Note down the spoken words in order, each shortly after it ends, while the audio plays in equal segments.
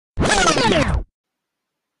Hello,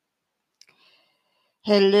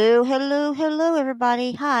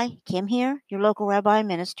 everybody. Hi, Kim here, your local rabbi and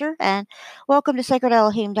minister, and welcome to Sacred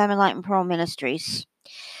Elohim Diamond Light and Pearl Ministries.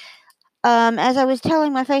 As I was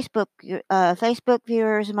telling my Facebook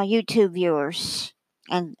viewers and my YouTube viewers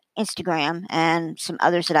and Instagram and some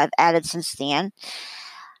others that I've added since then,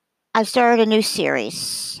 I've started a new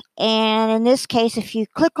series. And in this case, if you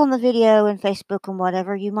click on the video in Facebook and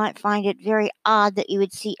whatever, you might find it very odd that you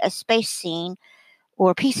would see a space scene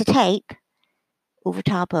or a piece of tape over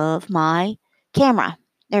top of my camera.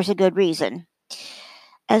 There's a good reason.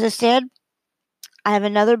 As I said, I have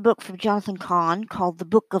another book from Jonathan Cahn called The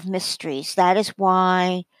Book of Mysteries. That is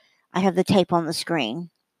why I have the tape on the screen.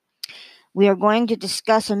 We are going to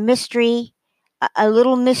discuss a mystery, a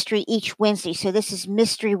little mystery each Wednesday. So this is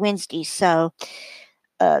Mystery Wednesday. So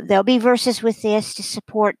there'll be verses with this to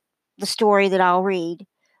support the story that I'll read.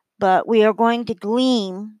 But we are going to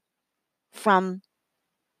glean from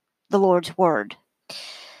the Lord's Word.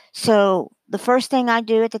 So the first thing I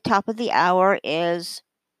do at the top of the hour is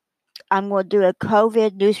I'm going to do a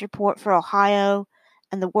COVID news report for Ohio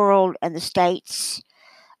and the world and the states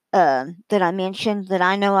that I mentioned that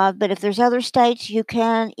I know of. But if there's other states, you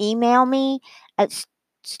can email me at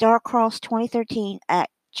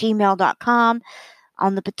starcross2013@gmail.com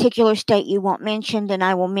on the particular state you want mentioned, and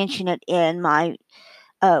I will mention it in my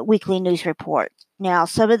weekly news report. Now,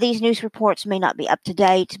 some of these news reports may not be up to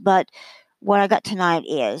date, but what I got tonight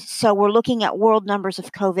is. So we're looking at world numbers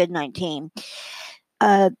of COVID-19.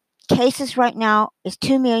 Cases right now is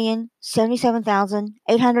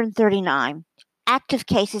 2,077,839. Active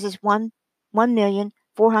cases is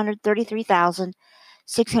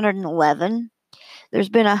 1,433,611. There's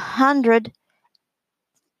been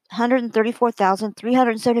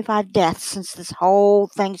 134,375 deaths since this whole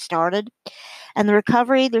thing started. And the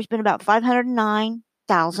recovery, there's been about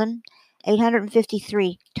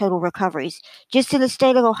 509,853 total recoveries. Just in the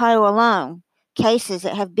state of Ohio alone, cases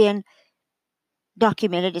that have been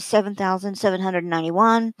documented is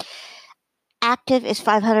 7,791. Active is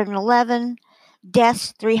 511.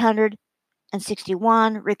 Deaths,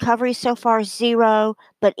 361. Recovery so far, 0.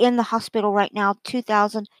 But in the hospital right now,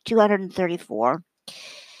 2,234.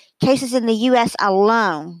 Cases in the U.S.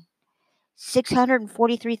 alone,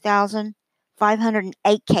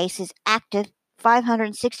 643,508 cases. Active,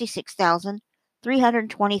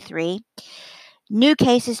 566,323. New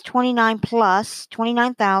cases,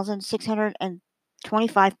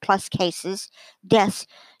 29,625 plus cases. Deaths,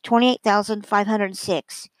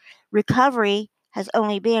 28,506. Recovery has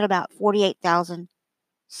only been about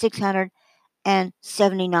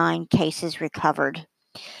 48,679 cases recovered.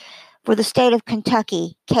 For the state of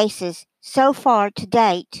Kentucky, cases so far to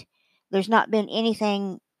date, there's not been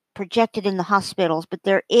anything projected in the hospitals, but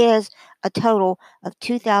there is a total of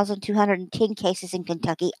 2,210 cases in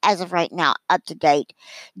Kentucky as of right now, up to date.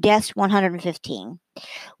 Deaths, 115.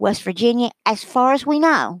 West Virginia, as far as we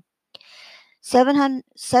know,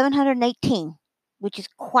 718, which is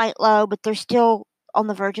quite low, but they're still on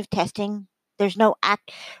the verge of testing. There's no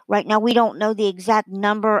right now. We don't know the exact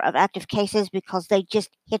number of active cases because they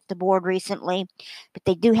just hit the board recently, but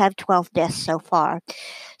they do have 12 deaths so far.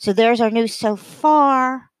 So there's our news so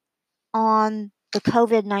far on the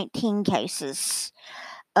COVID-19 cases.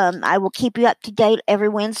 I will keep you up to date every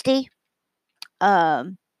Wednesday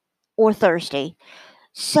or Thursday.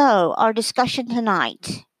 So our discussion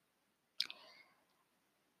tonight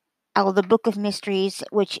out of the Book of Mysteries,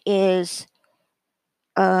 which is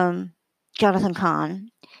Jonathan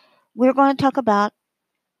Cahn, we're going to talk about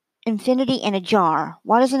infinity in a jar.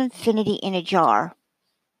 What is an infinity in a jar?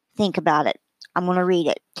 Think about it. I'm going to read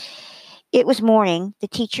it. It was morning. The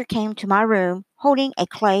teacher came to my room holding a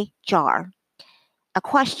clay jar. A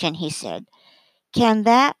question, he said. Can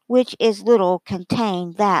that which is little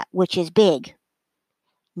contain that which is big?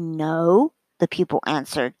 No, the pupil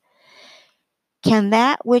answered. Can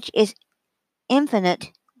that which is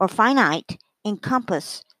infinite or finite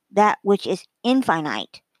encompass that which is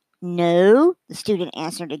infinite? No, the student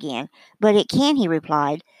answered again. But it can, he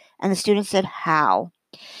replied. And the student said, how?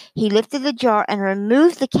 He lifted the jar and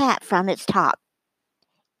removed the cap from its top.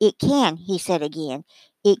 It can, he said again.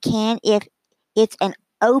 It can if it's an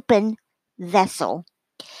open vessel.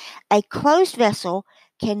 A closed vessel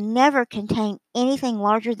can never contain anything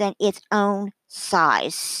larger than its own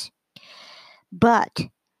size. But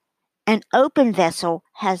an open vessel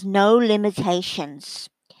has no limitations.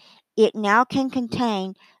 It now can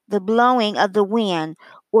contain the blowing of the wind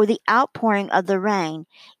or the outpouring of the rain.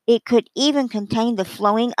 It could even contain the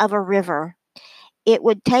flowing of a river. It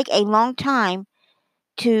would take a long time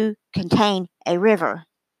to contain a river.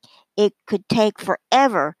 It could take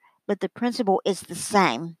forever, but the principle is the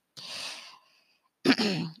same.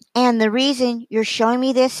 And the reason you're showing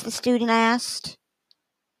me this, the student asked.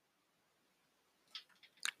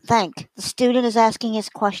 The student is asking his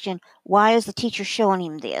question, why is the teacher showing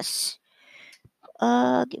him this?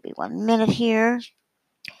 Give me 1 minute here.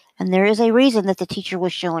 And there is a reason that the teacher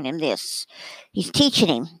was showing him this. He's teaching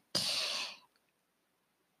him.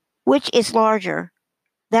 Which is larger,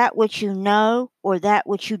 that which you know or that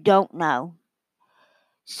which you don't know?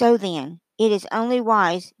 So then, it is only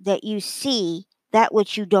wise that you see that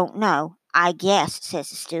which you don't know, I guess, says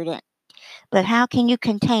the student. But how can you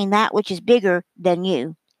contain that which is bigger than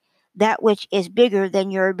you? That which is bigger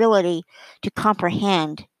than your ability to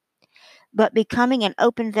comprehend? But becoming an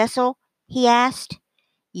open vessel, he asked.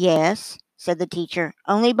 Yes, said the teacher.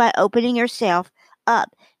 Only by opening yourself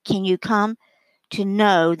up can you come to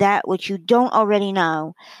know that which you don't already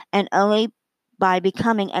know, and only by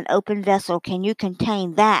becoming an open vessel can you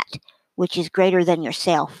contain that which is greater than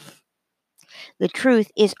yourself. The truth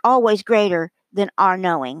is always greater than our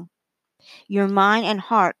knowing. Your mind and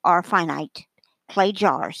heart are finite, clay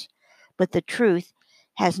jars, but the truth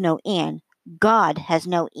has no end. God has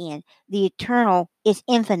no end. The eternal is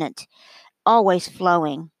infinite, always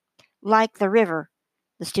flowing, like the river,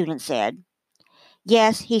 the student said.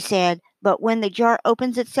 Yes, he said, but when the jar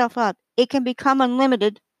opens itself up, it can become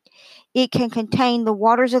unlimited. It can contain the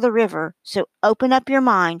waters of the river. So open up your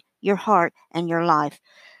mind, your heart, and your life.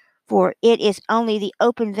 For it is only the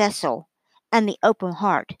open vessel and the open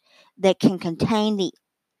heart that can contain the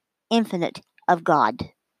infinite of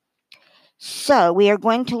God. So we are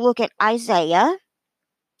going to look at Isaiah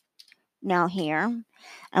now here,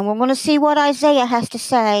 and we're going to see what Isaiah has to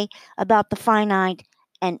say about the finite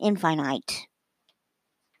and infinite,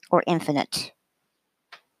 or infinite.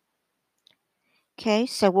 Okay,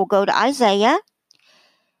 so we'll go to Isaiah.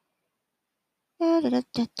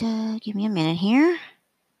 Give me a minute here.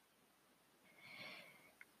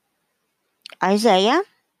 Isaiah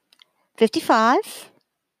 55.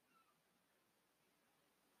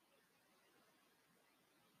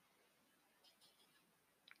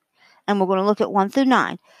 And we're going to look at 1 through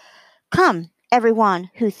 9. Come,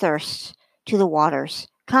 everyone who thirsts, to the waters.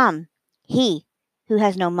 Come, he who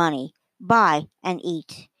has no money, buy and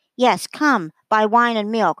eat. Yes, come, buy wine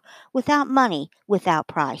and milk, without money, without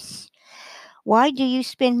price. Why do you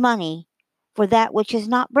spend money for that which is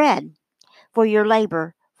not bread, for your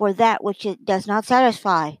labor, for that which it does not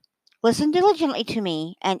satisfy? Listen diligently to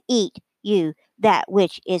me, and eat you that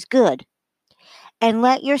which is good, and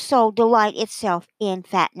let your soul delight itself in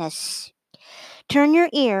fatness. Turn your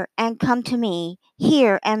ear and come to me.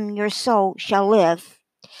 Hear, and your soul shall live.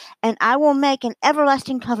 And I will make an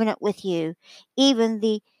everlasting covenant with you, even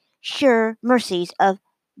the sure mercies of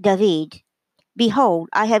David. Behold,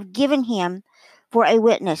 I have given him for a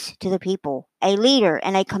witness to the people, a leader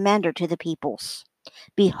and a commander to the peoples.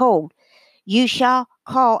 Behold, you shall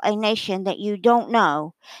call a nation that you don't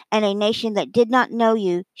know, and a nation that did not know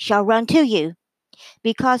you shall run to you,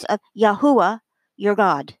 because of Yahuwah your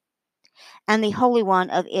God, and the Holy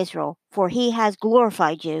One of Israel, for he has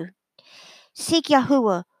glorified you. Seek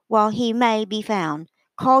Yahuwah while he may be found.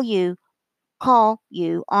 Call you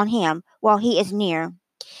on him while he is near.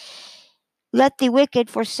 Let the wicked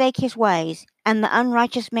forsake his ways, and the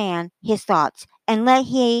unrighteous man his thoughts, and let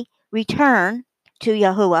he return to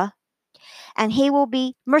Yahuwah, and he will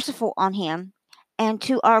be merciful on him, and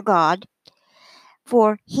to our God,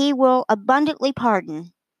 for he will abundantly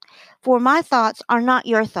pardon. For my thoughts are not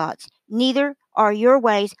your thoughts, neither are your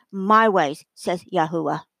ways my ways, says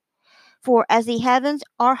Yahuwah. For as the heavens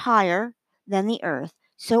are higher than the earth,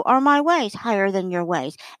 so are my ways higher than your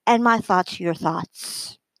ways, and my thoughts your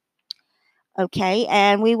thoughts. Okay,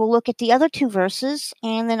 and we will look at the other 2 verses,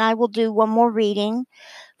 and then I will do one more reading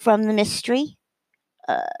from the mystery,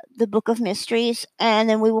 the book of mysteries, and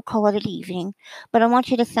then we will call it an evening. But I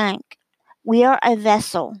want you to think, we are a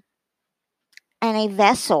vessel, and a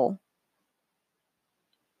vessel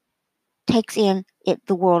takes in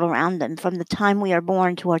the world around them from the time we are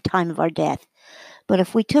born to our time of our death. But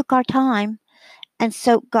if we took our time and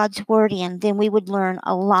soaked God's word in, then we would learn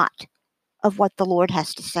a lot of what the Lord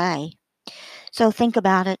has to say. So think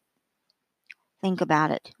about it. Think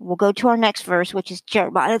about it. We'll go to our next verse, which is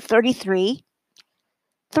Jeremiah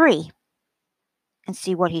 33:3, and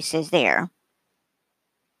see what he says there.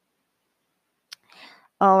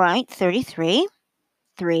 All right,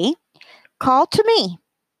 33:3. Call to me,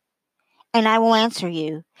 and I will answer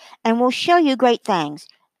you, and will show you great things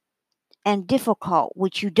and difficult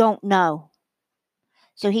which you don't know.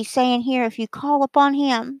 So he's saying here, if you call upon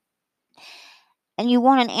him and you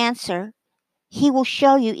want an answer, he will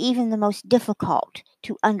show you even the most difficult,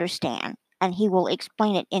 to understand, and He will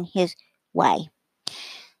explain it in His way.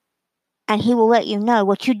 And He will let you know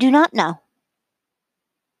what you do not know.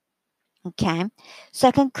 Okay?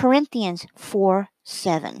 2 Corinthians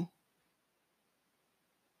 4:7.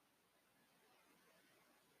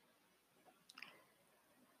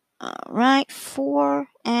 All right, 4,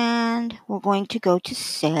 and we're going to go to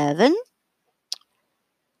 7.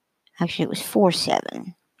 Actually, it was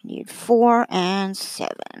 4:7. You need 4 and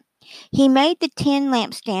 7. He made the 10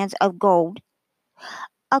 lampstands of gold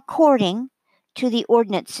according to the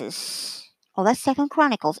ordinances. Oh, that's 2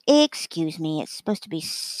 Chronicles. Excuse me, it's supposed to be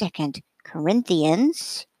 2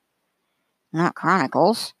 Corinthians, not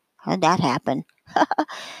Chronicles. How did that happen?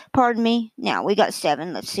 Pardon me. Now, we got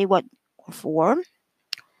 7. Let's see what 4.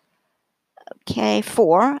 Okay,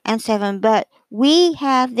 4 and 7. But we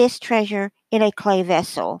have this treasure in a clay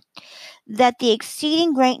vessel, that the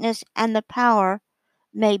exceeding greatness and the power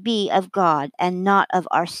may be of God and not of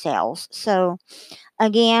ourselves. So,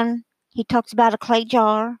 again, he talks about a clay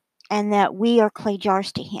jar and that we are clay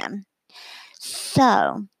jars to him.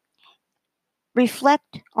 So,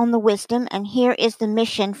 reflect on the wisdom, and here is the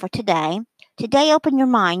mission for today. Today, open your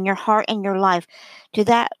mind, your heart, and your life to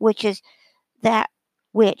that which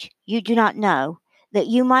you do not know, that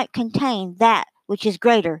you might contain that which is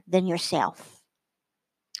greater than yourself.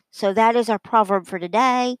 So that is our proverb for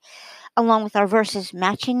today, along with our verses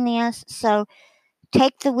matching this. So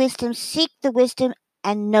take the wisdom, seek the wisdom,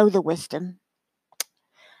 and know the wisdom.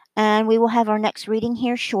 And we will have our next reading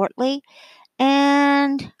here shortly.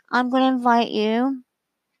 And I'm going to invite you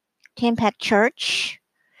to Impact Church.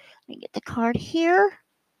 Let me get the card here.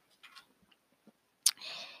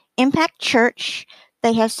 Impact Church,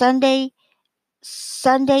 they have Sunday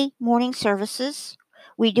morning services.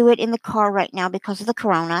 We do it in the car right now because of the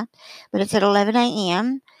corona, but it's at 11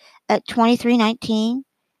 a.m. at 2319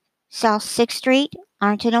 South 6th Street,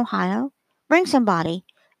 Arlington, Ohio. Bring somebody.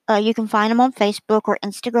 You can find them on Facebook or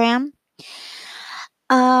Instagram.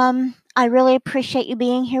 I really appreciate you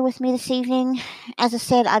being here with me this evening. As I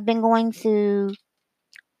said, I've been going through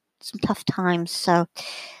some tough times, so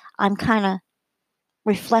I'm kind of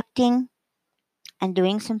reflecting and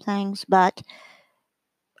doing some things, but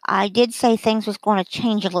I did say things was going to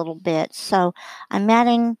change a little bit, so I'm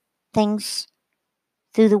adding things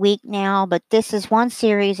through the week now, but this is one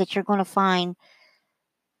series that you're going to find.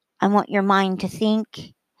 I want your mind to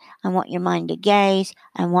think. I want your mind to gaze.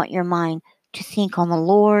 I want your mind to think on the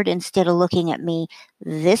Lord instead of looking at me.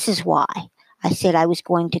 This is why I said I was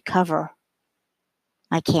going to cover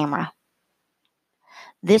my camera.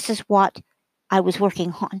 This is what I was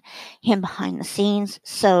working on him behind the scenes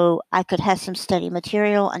so I could have some study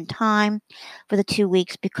material and time for the 2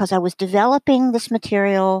 weeks, because I was developing this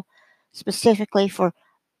material specifically for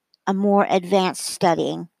a more advanced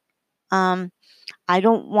studying. I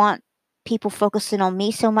don't want people focusing on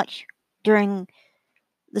me so much during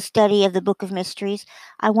the study of the Book of Mysteries.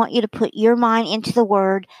 I want you to put your mind into the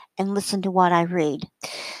Word and listen to what I read.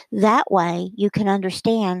 That way you can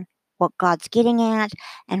understand what God's getting at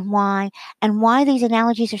and why these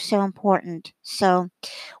analogies are so important. So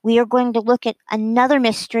we are going to look at another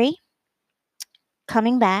mystery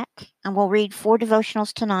coming back, and we'll read 4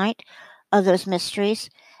 devotionals tonight of those mysteries,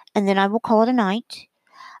 and then I will call it a night.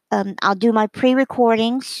 I'll do my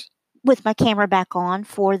pre-recordings with my camera back on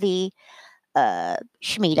for the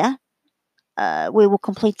Shemitah. We will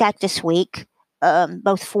complete that this week,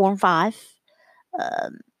 both 4 and 5.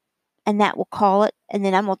 And that will call it. And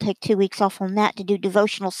then I'm going to take 2 weeks off on that to do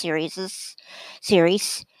devotional series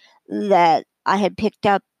that I had picked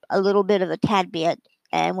up a little bit of a tad bit,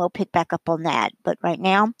 and we'll pick back up on that. But right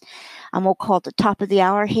now, I'm going to call it the top of the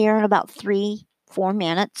hour here in about 3-4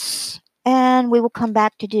 minutes. And we will come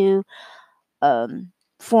back to do 4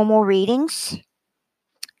 more readings.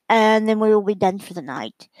 And then we will be done for the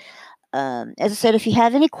night. As I said, if you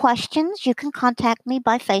have any questions, you can contact me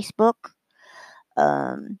by Facebook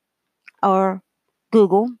or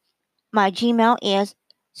Google. My Gmail is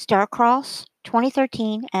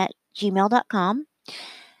starcross2013@gmail.com.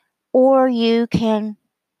 Or you can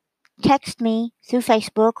text me through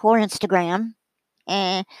Facebook or Instagram.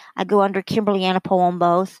 And I go under Kimberly Anapole on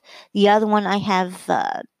both. The other one I have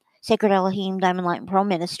Sacred Elohim Diamond Light and Pearl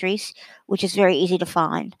Ministries, which is very easy to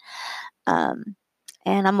find. And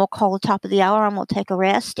I'm going to call the top of the hour. I'm going to take a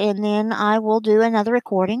rest, and then I will do another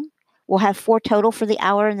recording. We'll have 4 total for the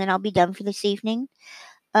hour, and then I'll be done for this evening.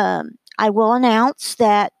 I will announce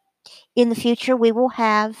that in the future we will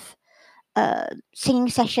have singing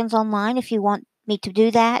sessions online. If you want me to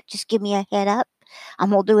do that, just give me a head up. I'm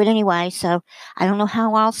going to do it anyway, so I don't know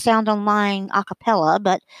how I'll sound online a cappella,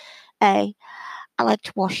 but I like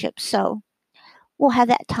to worship, so we'll have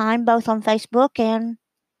that time both on Facebook and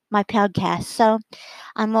my podcast. So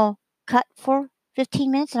I'm going to cut for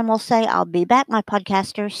 15 minutes and I'm going to say I'll be back, my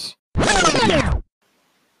podcasters.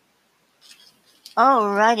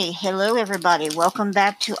 Alrighty, hello everybody. Welcome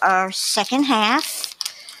back to our second half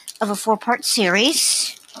of a 4-part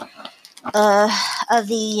series of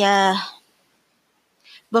the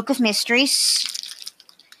Book of Mysteries.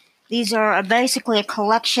 These are basically a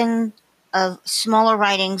collection of smaller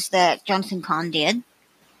writings that Jonathan Cahn did.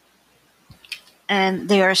 And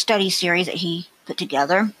they are a study series that he put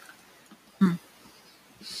together. And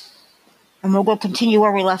we'll go continue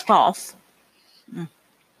where we left off.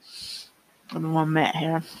 Give me 1 minute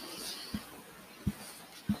here.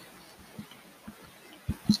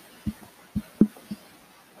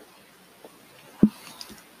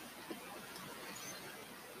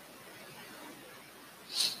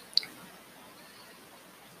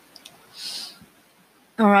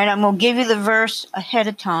 Alright, I'm going to give you the verse ahead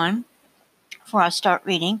of time before I start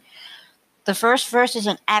reading. The first verse is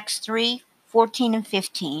in Acts 3:14 and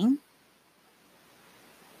 15.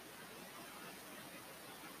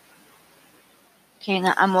 Okay,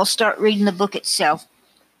 now I'm going to start reading the book itself.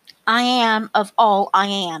 I am of all I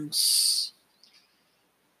ams.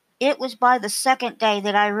 It was by the second day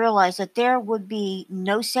that I realized that there would be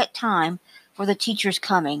no set time for the teacher's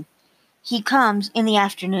coming. He comes in the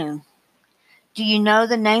afternoon. Do you know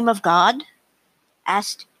the name of God?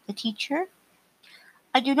 Asked the teacher.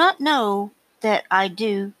 I do not know that I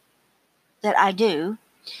do.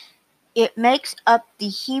 It makes up the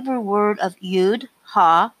Hebrew word of Yud,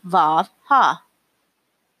 Ha, Vav, Ha.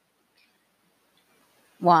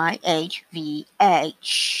 YHVH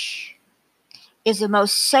is the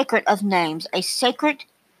most sacred of names,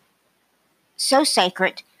 so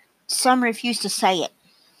sacred, some refuse to say it.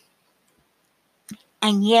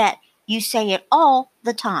 And yet, you say it all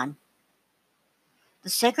the time. The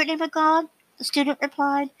sacred name of God, the student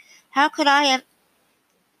replied. How could I,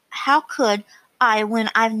 when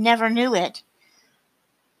I never knew it?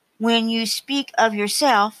 When you speak of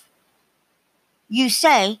yourself, you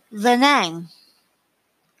say the name.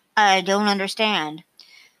 I don't understand.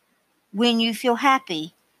 When you feel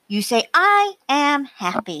happy, you say, I am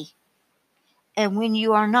happy. And when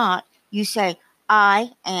you are not, you say,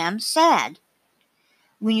 I am sad.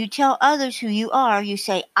 When you tell others who you are, you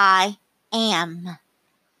say, I am,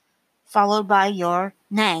 followed by your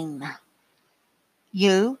name.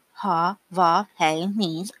 You, ha, va, he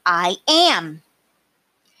means I am.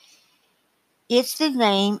 It's the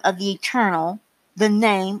name of the eternal, the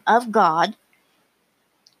name of God.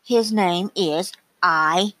 His name is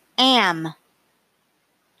I am.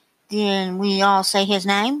 Then we all say his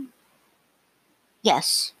name?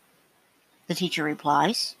 Yes, the teacher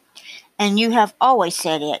replies. And you have always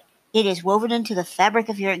said it. It is woven into the fabric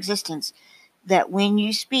of your existence that when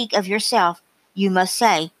you speak of yourself, you must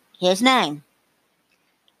say his name.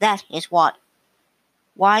 That is what.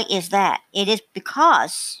 Why is that? It is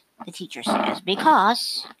because, the teacher says,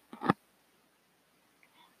 because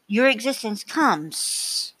your existence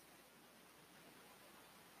comes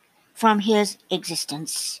from his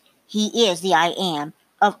existence. He is the I am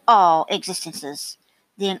of all existences.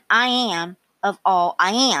 Then I am of all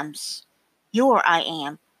I ams. Your I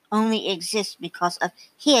am only exists because of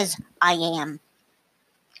his I am.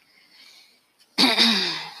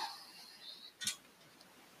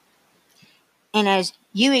 And as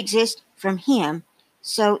you exist from him,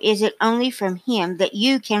 so is it only from him that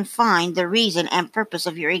you can find the reason and purpose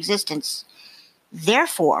of your existence.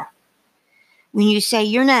 Therefore, when you say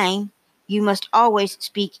your name, you must always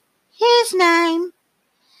speak his name,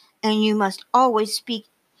 and you must always speak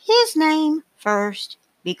his name first,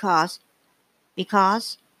 because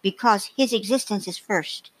his existence is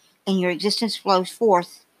first, and your existence flows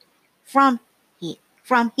forth from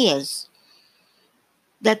his.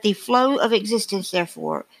 That the flow of existence,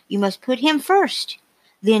 therefore, you must put him first,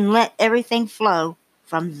 then let everything flow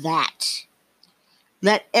from that.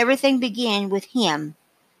 Let everything begin with him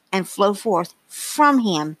and flow forth from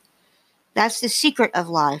him. That's the secret of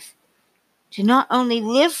life. To not only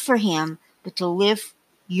live for him, but to live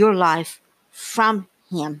your life from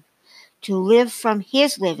him. To live from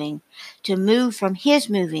his living, to move from his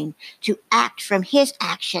moving, to act from his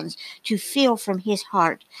actions, to feel from his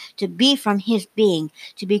heart, to be from his being,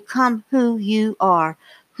 to become who you are,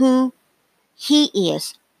 who he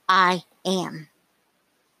is. I am.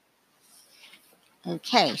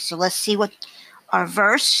 Okay, so let's see what our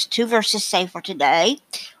two verses say for today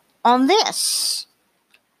on this.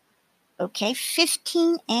 Okay,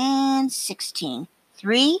 15 and 16.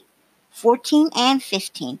 3:14 and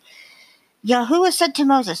 15. Yahuwah said to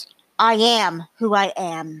Moses, I am who I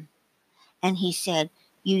am. And he said,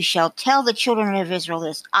 "You shall tell the children of Israel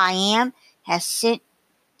this, I am has sent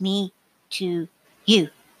me to you."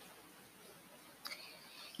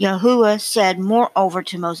 Yahuwah said moreover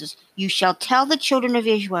to Moses, "You shall tell the children of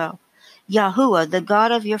Israel, Yahuwah, the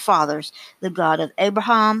God of your fathers, the God of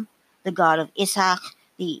Abraham, the God of Isaac,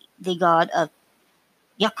 the God of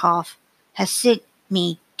Yaakov, has sent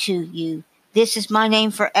me to you. This is my name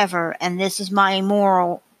forever, and this is my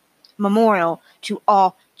memorial to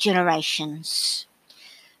all generations."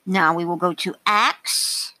 Now we will go to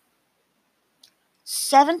Acts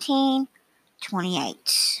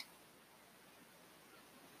 17:28.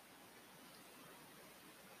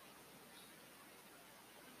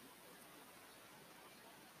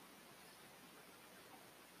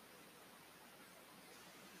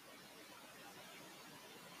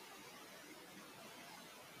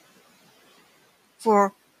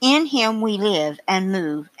 "For in him we live and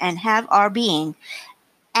move and have our being,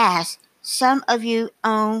 as some of you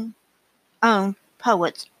own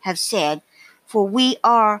poets have said, for we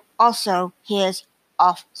are also his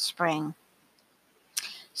offspring."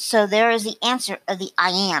 So there is the answer of the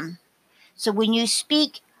I am. So when you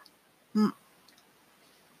speak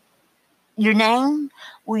your name,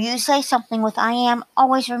 when you say something with I am,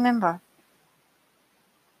 always remember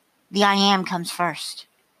the I am comes first.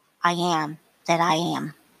 I am that I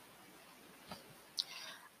am.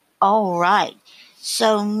 All right.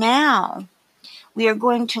 So now we are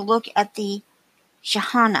going to look at the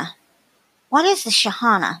Shahana. What is the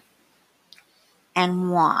Shahana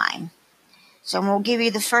and why? So we'll give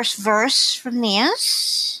you the first verse from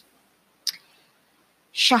this.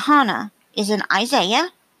 Shahana is in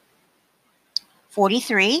Isaiah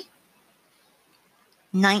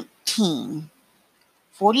 43:19.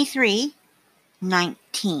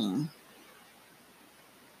 43:19.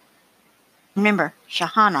 Remember,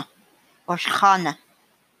 Shahana or Shahana.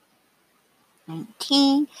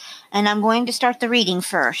 19. And I'm going to start the reading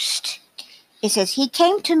first. It says, "He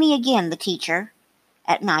came to me again, the teacher,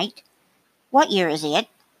 at night. 'What year is it?'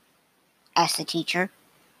 asked the teacher.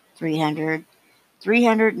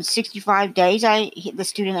 365 days, the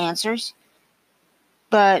student answers.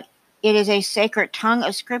 But it is a sacred tongue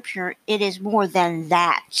of scripture. It is more than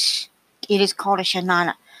that. It is called a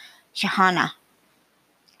Shahana,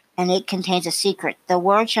 and it contains a secret. The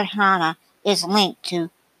word Shahana is linked to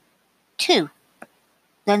 2,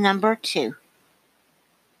 the number 2.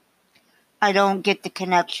 I don't get the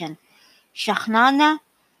connection. Shahana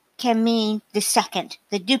can mean the second,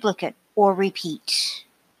 the duplicate, or repeat.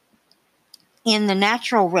 In the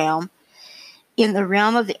natural realm, in the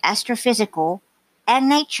realm of the astrophysical and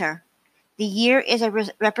nature, the year is a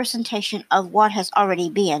representation of what has already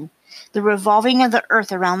been, the revolving of the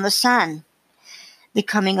earth around the sun, the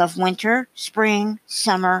coming of winter, spring,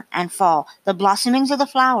 summer, and fall, the blossomings of the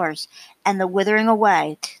flowers, and the withering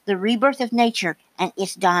away, the rebirth of nature and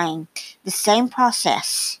its dying, the same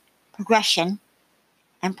process, progression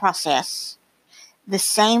and process, the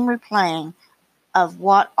same replaying of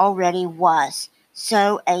what already was.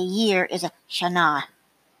 So a year is a Shana,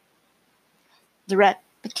 the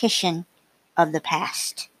repetition of the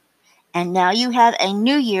past. And now you have a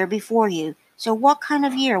new year before you. So what kind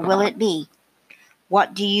of year will it be?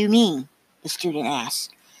 What do you mean? The student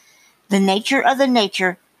asked. The nature of the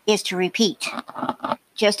nature is to repeat,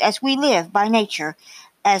 just as we live by nature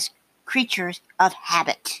as creatures of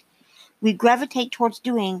habit. We gravitate towards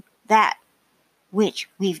doing that which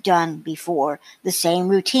we've done before, the same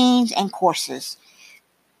routines and courses,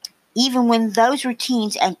 even when those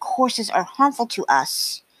routines and courses are harmful to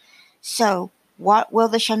us. So, what will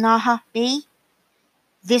the Shanaha be?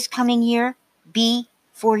 This coming year be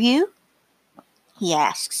for you? He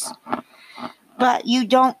asks. But you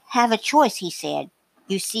don't have a choice, he said.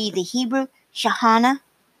 You see, the Hebrew Shahana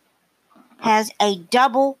has a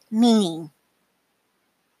double meaning.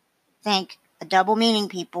 Think, a double meaning,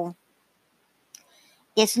 people.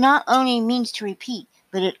 It not only means to repeat,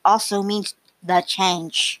 but it also means the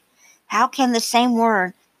change. How can the same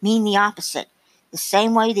word mean the opposite? The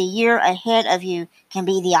same way the year ahead of you can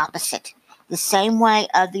be the opposite. The same way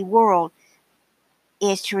of the world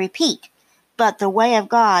is to repeat, but the way of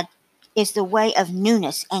God is the way of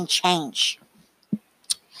newness and change.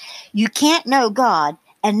 You can't know God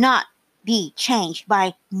and not be changed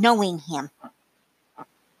by knowing Him.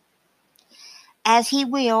 As He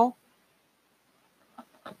will,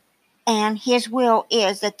 and His will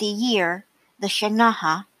is that the year, the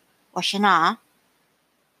Shanaha, or Shana,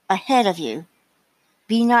 ahead of you,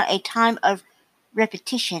 be not a time of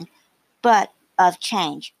repetition, but of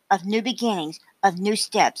change, of new beginnings, of new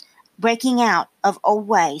steps, breaking out of old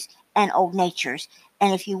ways and old natures,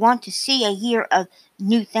 And if you want to see a year of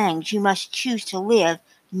new things, you must choose to live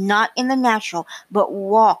not in the natural, but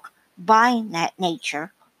walk by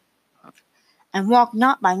nature, and walk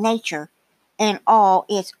not by nature and all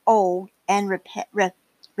its old and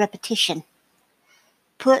repetition.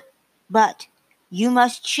 But you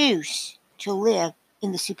must choose to live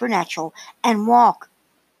in the supernatural and walk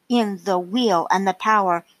in the will and the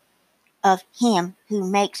power of Him who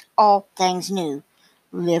makes all things new.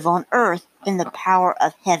 Live on earth in the power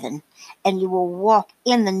of heaven, and you will walk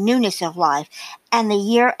in the newness of life, and the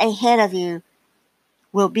year ahead of you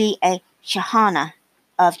will be a Shahana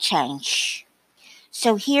of change.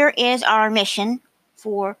 So here is our mission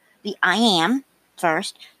for the I Am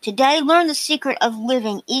first. Today, learn the secret of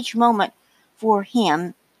living each moment for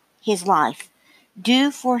Him, His life.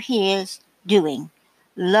 Do for His doing.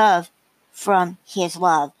 Love from His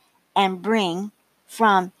love. And bring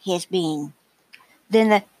from His being. Then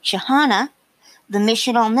the Shahana, the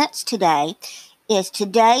mission on this today, is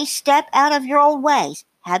today step out of your old ways,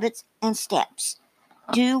 habits, and steps.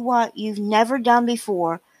 Do what you've never done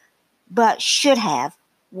before, but should have.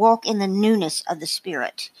 Walk in the newness of the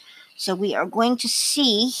Spirit. So we are going to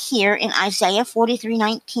see here in Isaiah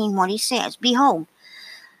 43:19 what he says. Behold,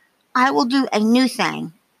 I will do a new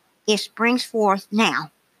thing. It springs forth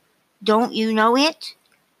now. Don't you know it?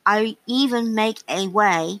 I even make a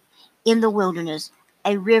way in the wilderness,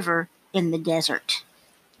 a river in the desert.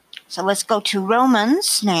 So let's go to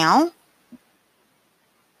Romans now.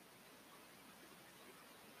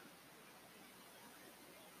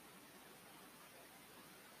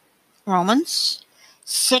 Romans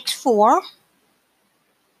 6:4.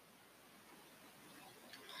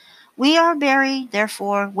 We are buried,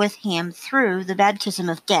 therefore, with him through the baptism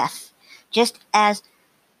of death, just as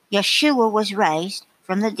Yeshua was raised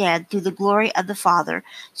from the dead through the glory of the Father,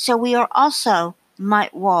 so we are also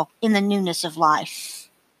might walk in the newness of life.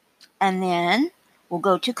 And then we'll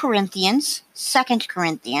go to Corinthians, 2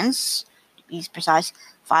 Corinthians, to be precise,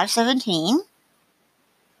 5:17.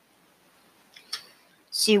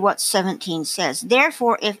 See what 17 says.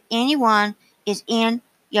 Therefore, if anyone is in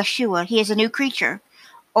Yeshua, he is a new creature.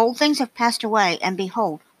 Old things have passed away, and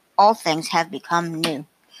behold, all things have become new.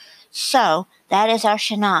 So, that is our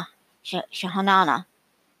Shanaha,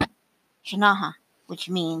 which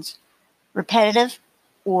means repetitive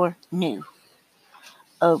or new.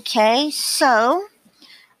 Okay, so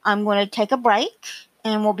I'm going to take a break,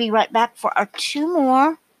 and we'll be right back for our 2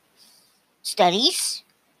 more studies.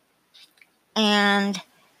 And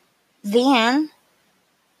then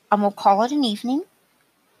I'm going to call it an evening.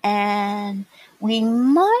 And we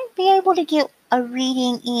might be able to get a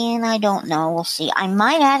reading in. I don't know. We'll see. I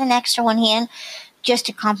might add an extra one in just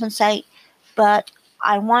to compensate. But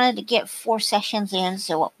I wanted to get 4 sessions in.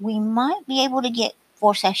 So we might be able to get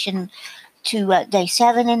 4 sessions to day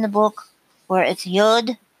 7 in the book where it's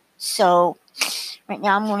Yud. So right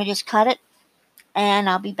now I'm going to just cut it. And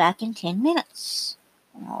I'll be back in 10 minutes.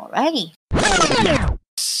 Alrighty.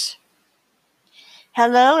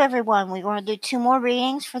 Hello, everyone. We're going to do 2 more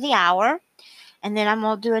readings for the hour. And then I'm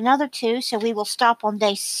going to do another 2. So we will stop on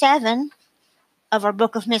day 7 of our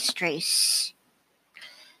Book of Mysteries.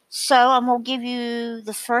 So I'm going to give you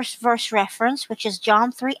the first verse reference, which is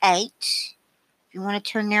John 3:8. If you want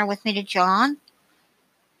to turn there with me to John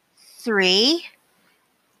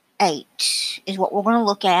 3:8 is what we're going to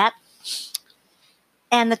look at.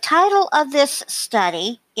 And the title of this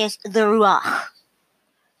study is the Ruach.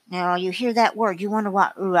 Now, you hear that word, you wonder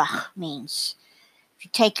what Ruach means. If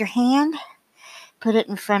you take your hand, put it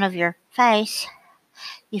in front of your face,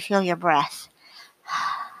 you feel your breath.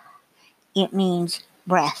 It means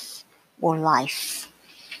breath or life.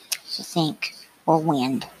 So think, or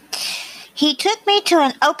wind. He took me to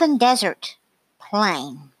an open desert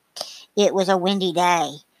plain. It was a windy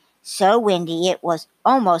day. So windy it was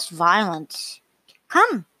almost violent.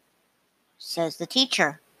 Come, says the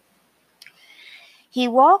teacher. He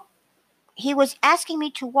was asking me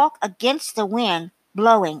to walk against the wind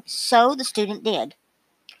blowing, so the student did.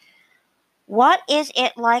 What is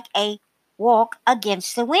it like a walk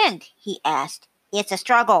against the wind? He asked. It's a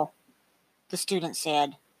struggle, the student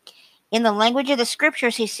said. In the language of the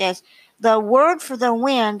scriptures, he says, the word for the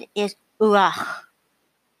wind is ruach.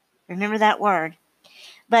 Remember that word.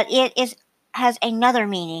 But it has another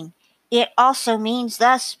meaning. It also means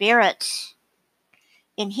the Spirit.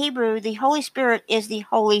 In Hebrew, the Holy Spirit is the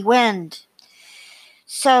holy wind.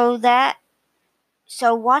 So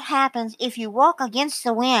what happens if you walk against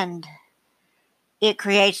the wind? It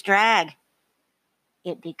creates drag.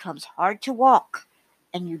 It becomes hard to walk,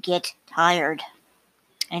 and you get tired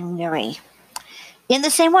and weary. In the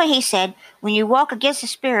same way, he said, when you walk against the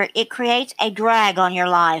Spirit, it creates a drag on your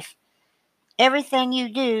life. Everything you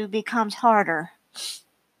do becomes harder.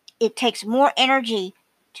 It takes more energy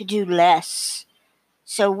to do less.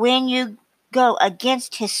 So when you go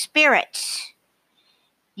against his Spirit,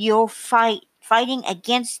 you'll fighting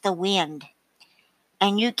against the wind.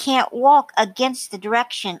 And you can't walk against the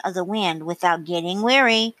direction of the wind without getting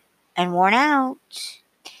weary and worn out.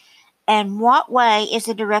 And what way is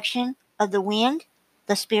the direction of the wind?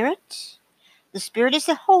 The Spirit? The Spirit is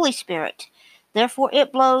the Holy Spirit. Therefore,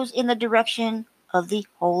 it blows in the direction of the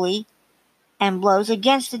holy and blows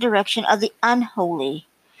against the direction of the unholy.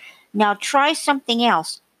 Now try something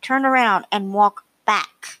else. Turn around and walk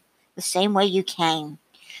back the same way you came.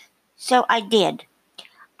 So I did.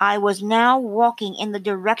 I was now walking in the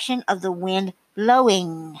direction of the wind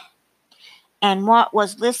blowing. And what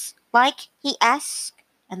was this like? He asked,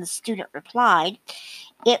 and the student replied,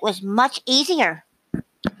 it was much easier.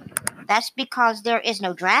 That's because there is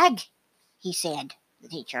no drag, he said, the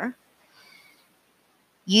teacher.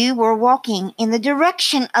 You were walking in the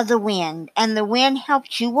direction of the wind, and the wind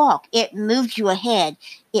helped you walk. It moved you ahead.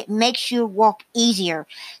 It makes you walk easier.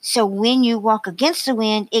 So when you walk against the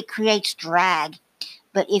wind, it creates drag.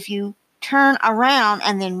 But if you turn around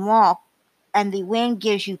and then walk, and the wind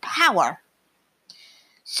gives you power.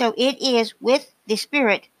 So it is with the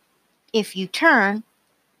Spirit. If you turn,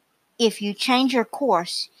 if you change your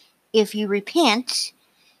course, if you repent,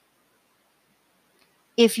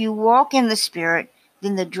 if you walk in the Spirit,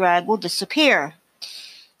 then the drag will disappear.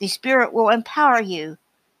 The Spirit will empower you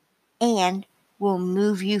and will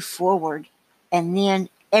move you forward. And then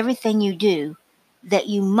everything you do that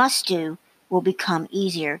you must do will become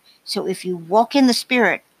easier. So if you walk in the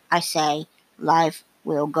Spirit, I say, life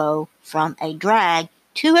will go from a drag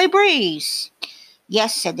to a breeze.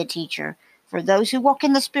 Yes, said the teacher. For those who walk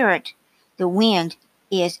in the Spirit, the wind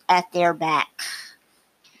is at their back.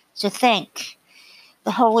 So think,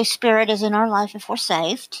 the Holy Spirit is in our life if we're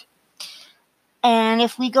saved. And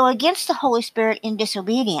if we go against the Holy Spirit in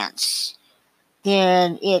disobedience,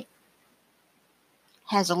 then it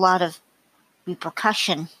has a lot of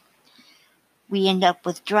repercussion. We end up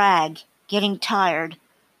with drag, getting tired,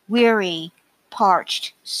 weary,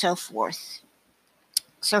 parched, so forth.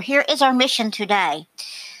 So here is our mission today.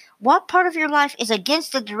 What part of your life is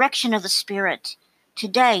against the direction of the Spirit?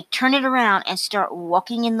 Today, turn it around and start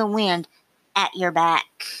walking in the wind at your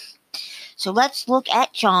back. So let's look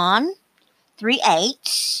at John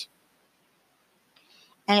 3:8.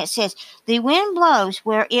 And it says, the wind blows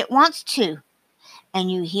where it wants to, and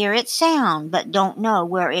you hear its sound, but don't know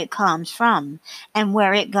where it comes from and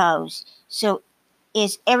where it goes. So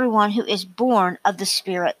is everyone who is born of the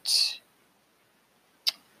Spirit.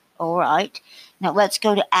 All right. Now let's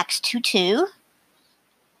go to Acts 2:2.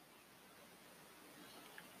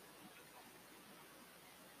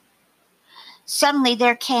 Suddenly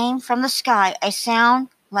there came from the sky a sound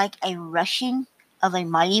like a rushing of a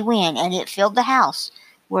mighty wind, and it filled the house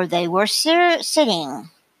where they were sitting.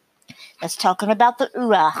 That's talking about the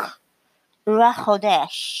Ruach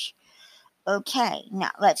Hodesh. Okay,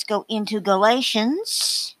 now let's go into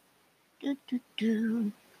Galatians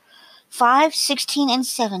 5:16 and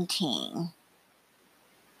 17.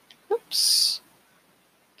 Oops.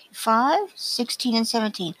 5:16 and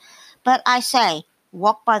 17. But I say,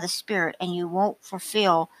 walk by the Spirit, and you won't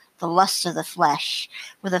fulfill the lusts of the flesh.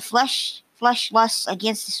 For the flesh lusts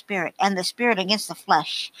against the Spirit, and the Spirit against the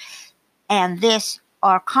flesh. And this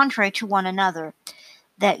are contrary to one another,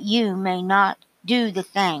 that you may not do the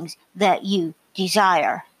things that you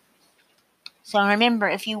desire. So remember,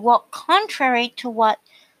 if you walk contrary to what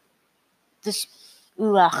the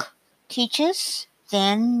Ruach teaches,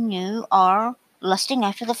 then you are lusting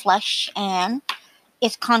after the flesh, and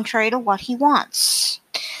it's contrary to what he wants.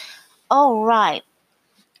 All right.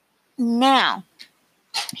 Now,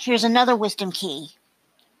 here's another wisdom key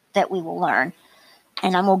that we will learn.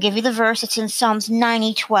 And I'm going to give you the verse. It's in Psalms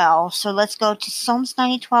 90:12. So let's go to Psalms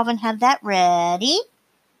 90:12 and have that ready.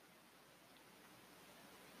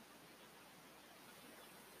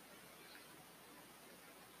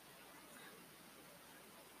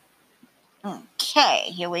 Okay,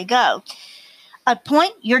 here we go.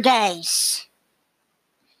 Appoint your days.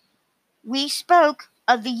 We spoke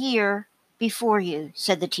of the year before you,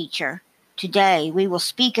 said the teacher. Today we will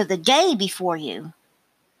speak of the day before you.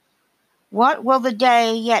 What will the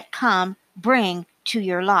day yet come bring to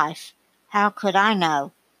your life? How could I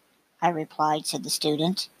know? I replied, said the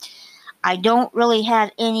student. I don't really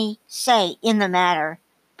have any say in the matter.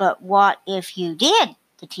 But what if you did?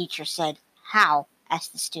 The teacher said. How?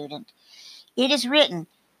 Asked the student. It is written,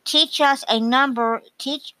 teach us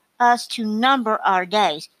us to number our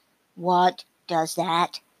days. What does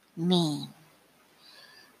that mean?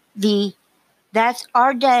 That's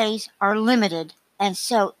our days are limited, and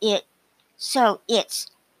so it's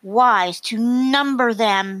wise to number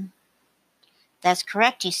them. That's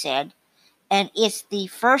correct, he said, and it's the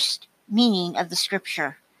first meaning of the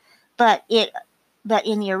scripture. But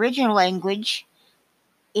in the original language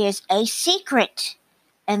is a secret,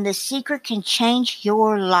 and the secret can change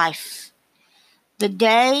your life. The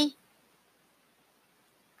days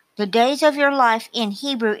of your life in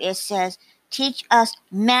Hebrew, it says, teach us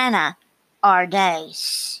manna our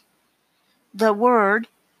days. The word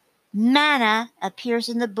manna appears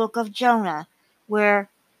in the book of Jonah, where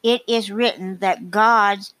it is written that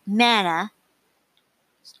God's manna,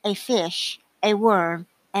 a fish, a worm,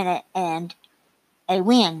 and a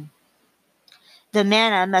wind. The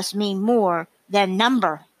manna must mean more than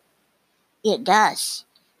number. It does.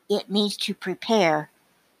 It means to prepare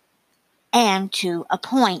and to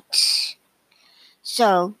appoint.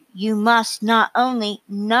 So you must not only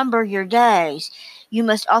number your days, you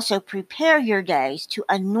must also prepare your days, to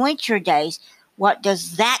anoint your days. What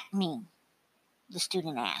does that mean? The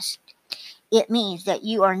student asked. It means that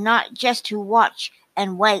you are not just to watch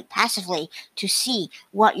and wait passively to see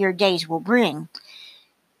what your days will bring.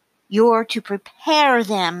 You're to prepare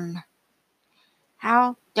them.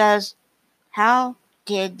 How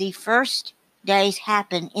did the first days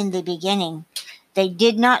happen in the beginning? They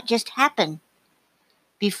did not just happen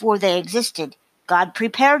before they existed. God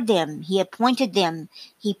prepared them. He appointed them.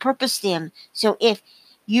 He purposed them. So if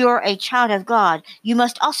you're a child of God, you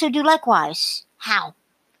must also do likewise. How?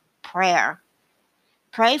 Prayer.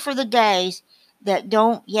 Pray for the days that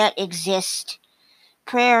don't yet exist.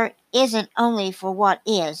 Prayer isn't only for what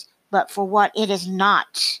is, but for what it is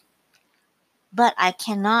not. But I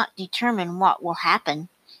cannot determine what will happen.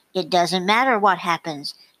 It doesn't matter what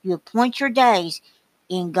happens. You appoint your days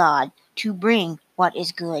in God to bring what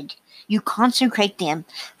is good. You consecrate them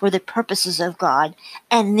for the purposes of God,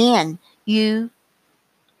 and then you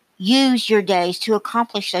use your days to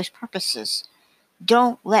accomplish those purposes.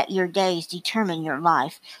 Don't let your days determine your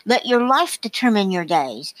life. Let your life determine your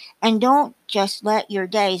days. And don't just let your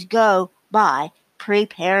days go by.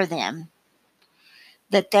 Prepare them,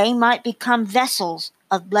 that they might become vessels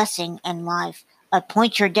of blessing and life.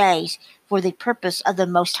 Appoint your days for the purpose of the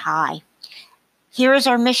Most High. Here is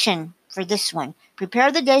our mission for this one.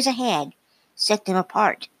 Prepare the days ahead. Set them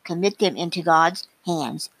apart. Commit them into God's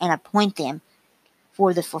hands and appoint them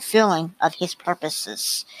for the fulfilling of His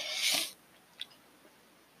purposes.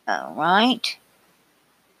 All right.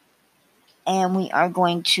 And we are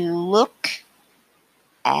going to look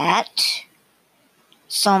at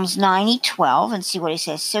Psalms 90:12 and see what it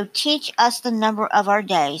says. So teach us the number of our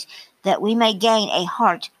days, that we may gain a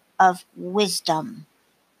heart of wisdom.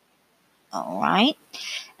 All right.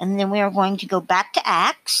 And then we are going to go back to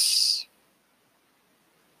Acts.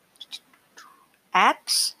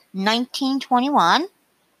 Acts 19:21.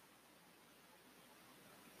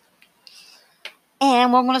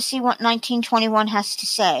 And we're going to see what 19:21 has to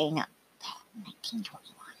say. Now, 19:21.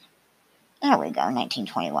 There we go,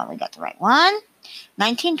 19:21. We got the right one.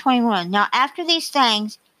 19:21. Now, after these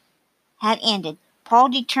things had ended, Paul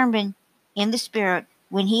determined in the Spirit,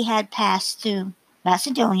 when he had passed through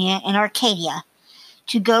Macedonia and Arcadia,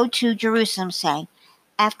 to go to Jerusalem, saying,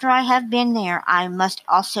 after I have been there, I must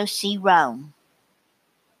also see Rome.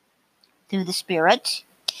 Through the Spirit.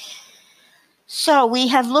 So we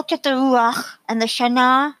have looked at the Ruach and the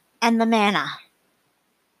Shana and the Manna.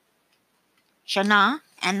 Shana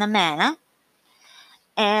and the Manna.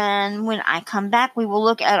 And when I come back, we will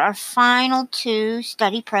look at our final two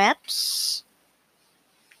study preps.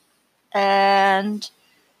 And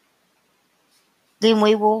then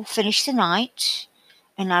we will finish the night.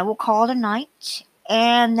 And I will call it a night.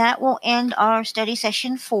 And that will end our study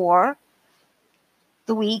session for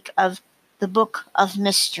the week of the Book of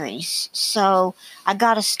Mysteries. So I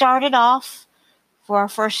got to start it off for our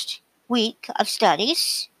first week of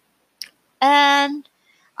studies. And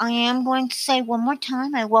I am going to say one more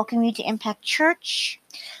time, I welcome you to Impact Church.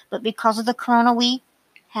 But because of the corona, we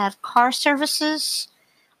have car services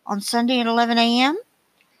on Sunday at 11 a.m.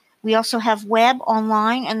 We also have web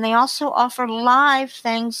online, and they also offer live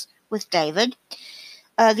things with David.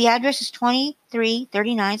 The address is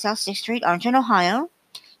 2339 South 6th Street, Arlington, Ohio.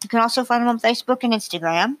 You can also find them on Facebook and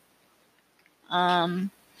Instagram. And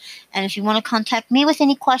if you want to contact me with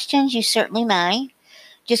any questions, you certainly may.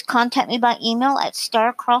 Just contact me by email at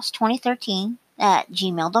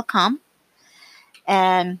starcross2013@gmail.com.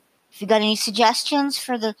 And if you got any suggestions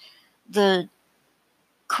for the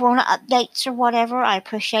corona updates or whatever, I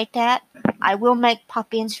appreciate that. I will make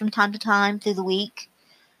pop-ins from time to time through the week,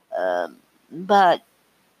 but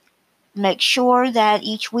make sure that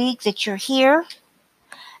each week that you're here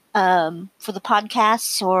for the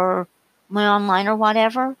podcasts or my online or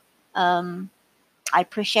whatever. I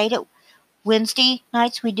appreciate it. Wednesday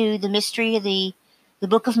nights we do the mystery of the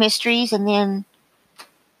Book of Mysteries, and then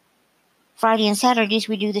Friday and Saturdays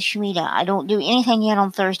we do the Shemitah. I don't do anything yet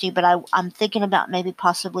on Thursday, but I'm thinking about maybe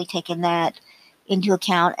possibly taking that into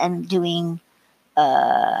account and doing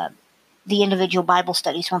the individual Bible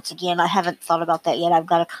studies once again. I haven't thought about that yet. I've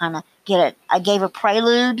got to kind of get it. I gave a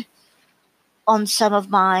prelude on some of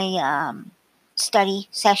my study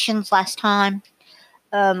sessions last time.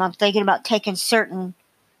 I'm thinking about taking certain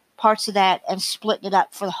parts of that and splitting it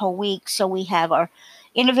up for the whole week, so we have our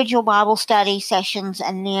individual Bible study sessions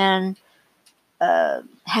and then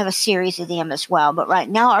have a series of them as well. But right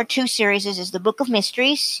now our two series is the Book of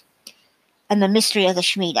Mysteries and the Mystery of the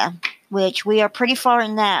Shemitah, which we are pretty far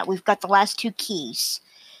in that. We've got the last two keys.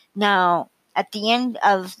 Now, at the end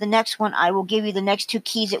of the next one, I will give you the next two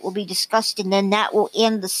keys that will be discussed, and then that will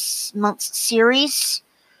end the month's series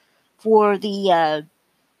for the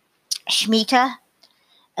Shemitah.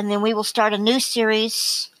 And then we will start a new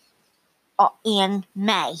series in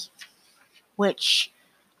May, which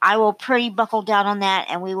I will pretty buckle down on that,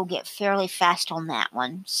 and we will get fairly fast on that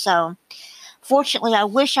one. So, fortunately, I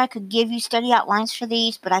wish I could give you study outlines for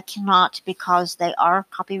these, but I cannot because they are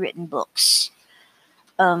copywritten books.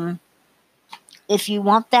 If you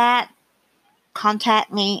want that,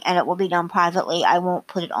 contact me, and it will be done privately. I won't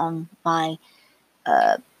put it on my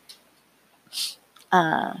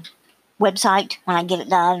website when I get it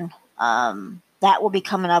done. That will be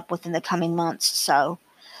coming up within the coming months. So,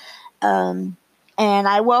 and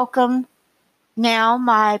I welcome now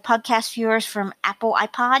my podcast viewers from Apple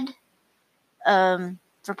iPod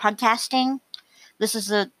for podcasting. This is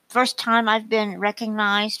the first time I've been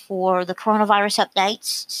recognized for the coronavirus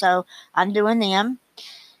updates, so I'm doing them.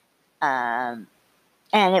 And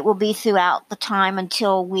it will be throughout the time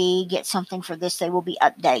until we get something for this. They will be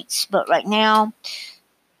updates. But right now,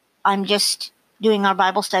 I'm just doing our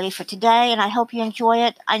Bible study for today, and I hope you enjoy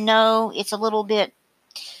it. I know it's a little bit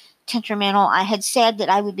temperamental. I had said that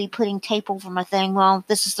I would be putting tape over my thing. Well,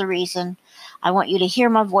 this is the reason. I want you to hear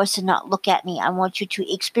my voice and not look at me. I want you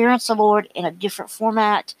to experience the Lord in a different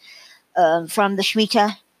format from the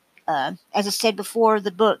Shemitah. As I said before,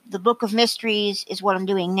 the Book of Mysteries is what I'm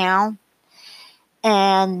doing now.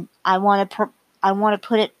 And I want to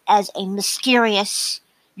put it as a mysterious.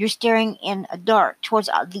 You're staring in a dark towards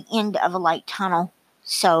the end of a light tunnel.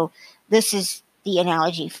 So this is the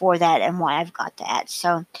analogy for that and why I've got that.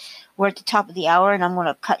 So we're at the top of the hour, and I'm going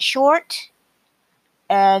to cut short,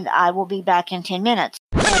 and I will be back in 10 minutes.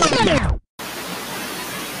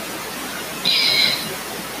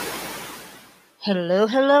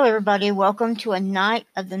 Hello, everybody. Welcome to a night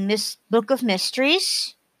of the Book of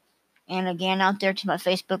Mysteries. And again, out there to my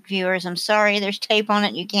Facebook viewers, I'm sorry there's tape on it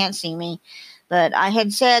and you can't see me. But I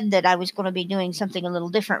had said that I was going to be doing something a little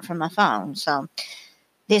different from my phone. So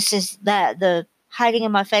this is that. The hiding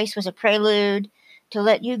of my face was a prelude to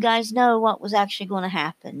let you guys know what was actually going to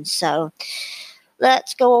happen. So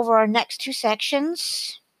let's go over our next two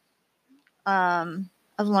sections of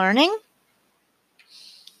learning.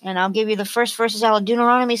 And I'll give you the first verses out of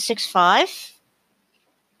Deuteronomy 6:5.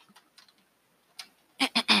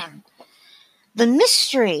 The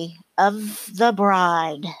mystery of the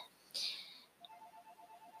bride.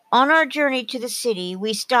 On our journey to the city,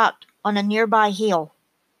 we stopped on a nearby hill.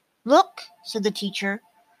 Look, said the teacher,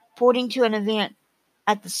 pointing to an event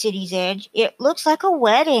at the city's edge. It looks like a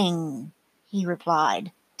wedding, he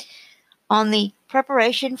replied. On the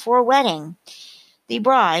preparation for a wedding, the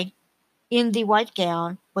bride, in the white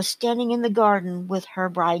gown, was standing in the garden with her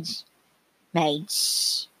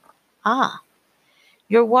bridesmaids. Ah.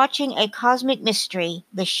 You're watching a cosmic mystery,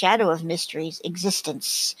 the shadow of mystery's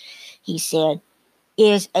existence, he said,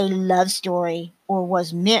 is a love story, or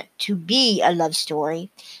was meant to be a love story.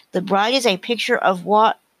 The bride is a picture of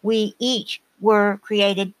what we each were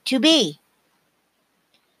created to be.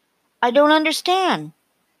 I don't understand,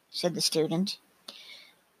 said the student.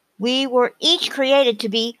 We were each created to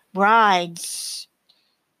be brides.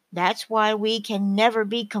 That's why we can never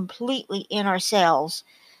be completely in ourselves.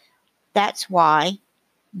 That's why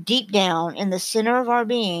deep down, in the center of our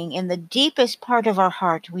being, in the deepest part of our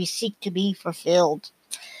heart, we seek to be fulfilled.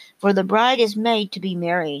 For the bride is made to be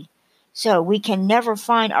married, so we can never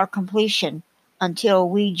find our completion until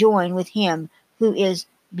we join with him who is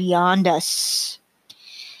beyond us.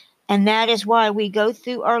 And that is why we go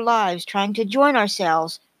through our lives trying to join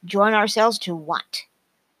ourselves. Join ourselves to what?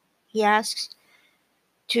 He asks.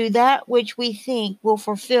 to that which we think will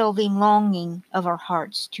fulfill the longing of our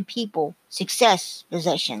hearts, to people, success,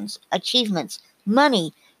 possessions, achievements,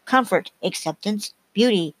 money, comfort, acceptance,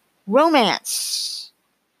 beauty, romance,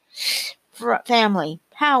 family,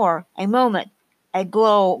 power, a moment, a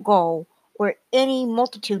goal, or any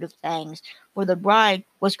multitude of things. For the bride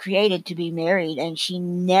was created to be married, and she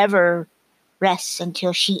never rests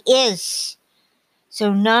until she is.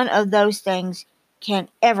 So none of those things can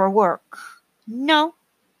ever work. No,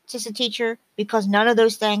 says the teacher, because none of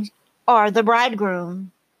those things are the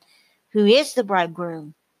bridegroom. Who is the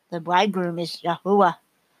bridegroom? The bridegroom is Yahuwah,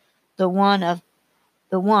 the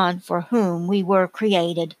one for whom we were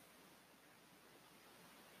created.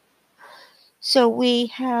 So we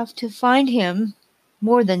have to find him.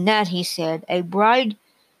 More than that, he said, a bride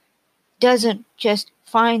doesn't just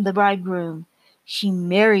find the bridegroom, she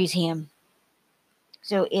marries him.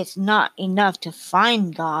 So it's not enough to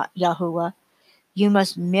find God, Yahuwah. You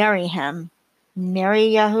must marry him. Marry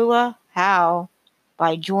Yahuwah? How?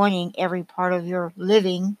 By joining every part of your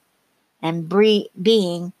living and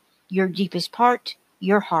being, your deepest part,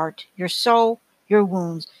 your heart, your soul, your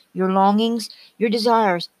wounds, your longings, your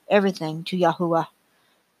desires, everything to Yahuwah.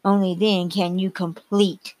 Only then can you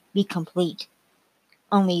be complete.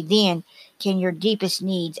 Only then can your deepest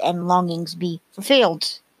needs and longings be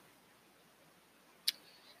fulfilled.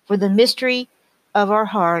 For the mystery of our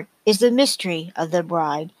heart is the mystery of the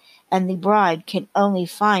bride, and the bride can only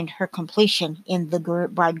find her completion in the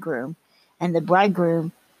bridegroom, and the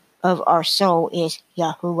bridegroom of our soul is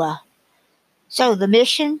Yahuwah. So the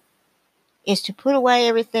mission is to put away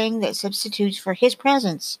everything that substitutes for his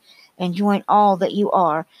presence and join all that you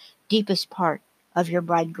are, deepest part of your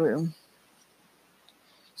bridegroom.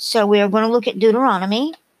 So we are going to look at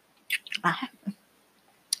Deuteronomy.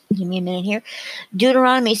 Give me a minute here.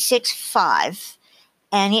 Deuteronomy 6:5,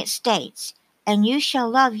 and it states, "And you shall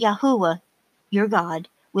love Yahuwah, your God,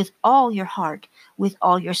 with all your heart, with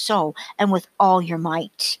all your soul, and with all your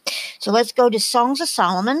might." So let's go to Songs of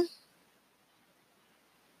Solomon,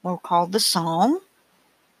 or called the Psalm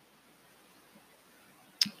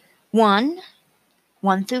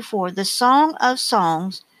 1:1-4. The Song of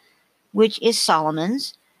Songs, which is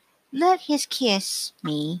Solomon's. Let his kiss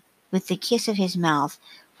me with the kiss of his mouth,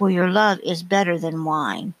 for your love is better than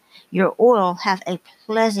wine. Your oil hath a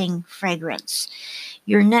pleasing fragrance.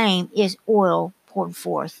 Your name is oil poured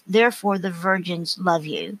forth. Therefore the virgins love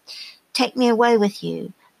you. Take me away with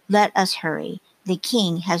you. Let us hurry. The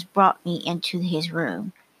king has brought me into his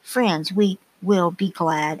room. Friends, we will be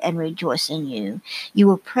glad and rejoice in you. You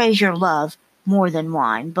will praise your love more than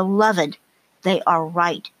wine. Beloved, they are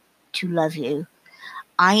right to love you.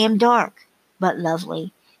 I am dark, but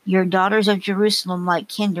lovely. Your daughters of Jerusalem like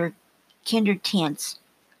kindred tents,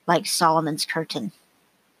 like Solomon's curtain.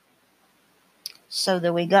 So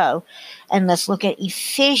there we go. And let's look at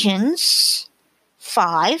Ephesians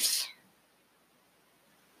 5.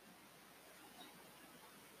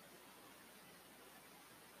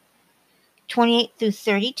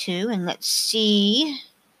 (28-32), and let's see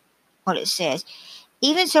what it says.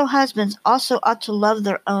 Even so, husbands also ought to love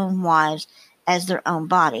their own wives as their own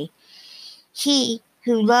body. He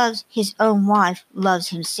who loves his own wife loves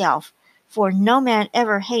himself. For no man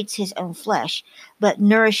ever hates his own flesh, but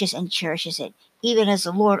nourishes and cherishes it, even as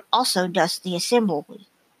the Lord also does the assembly,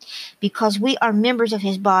 because we are members of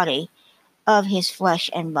his body, of his flesh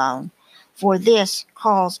and bone. For this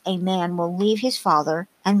cause a man will leave his father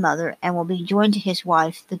and mother, and will be joined to his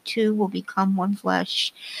wife. The two will become one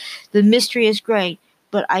flesh. The mystery is great,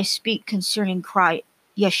 but I speak concerning Christ,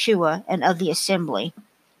 Yeshua, and of the assembly.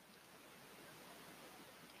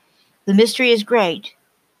 The mystery is great,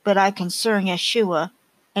 but I concern Yeshua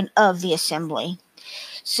and of the assembly.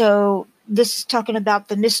 So this is talking about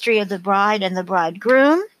the mystery of the bride and the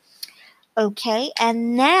bridegroom. Okay,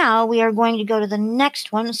 and now we are going to go to the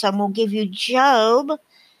next one. So we'll give you Job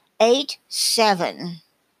 8:7.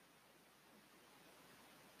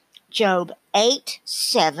 Job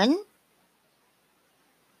 8:7.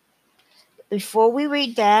 Before we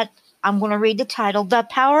read that, I'm going to read the title, The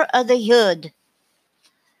Power of the Yud.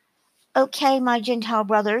 Okay, my Gentile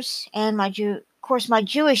brothers, and my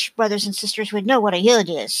Jewish brothers and sisters would know what a Yud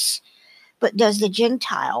is. But does the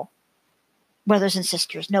Gentile brothers and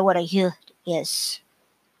sisters know what a Yud is?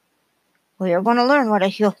 We are going to learn what a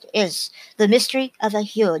Yud is. The mystery of a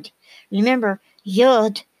Yud. Remember,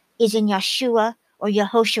 Yud is in Yeshua or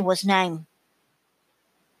Yehoshua's name.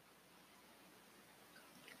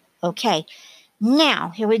 Okay, now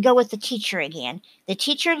here we go with the teacher again. The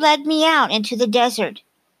teacher led me out into the desert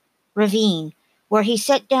ravine, where he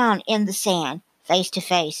sat down in the sand, face to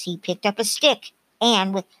face. He picked up a stick,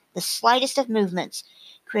 and with the slightest of movements,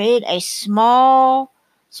 created a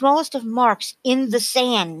smallest of marks in the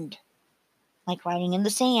sand, like writing in the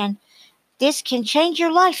sand. This can change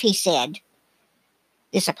your life, he said.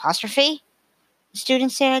 This apostrophe, the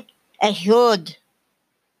student said, a yud.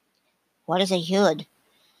 What is a yud?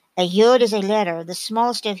 A yud is a letter, the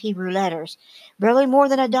smallest of Hebrew letters, barely more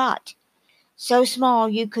than a dot. So small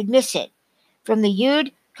you could miss it. From the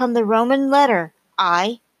yud come the Roman letter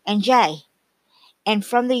I and J. And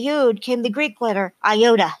from the yud came the Greek letter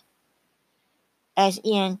iota. As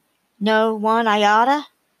in, no one iota?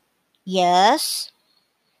 Yes.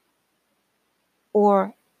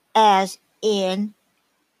 Or as in,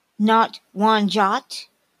 not one jot?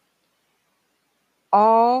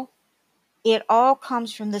 It all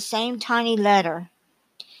comes from the same tiny letter.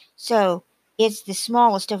 So, it's the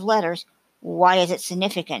smallest of letters. Why is it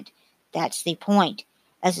significant? That's the point.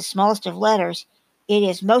 As the smallest of letters, it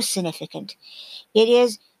is most significant. It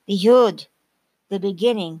is the Yud, the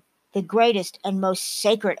beginning, the greatest and most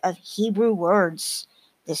sacred of Hebrew words,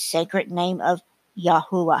 the sacred name of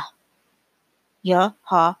Yahuwah.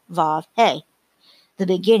 Yah-ha-vav-he, the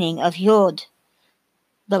beginning of Yud.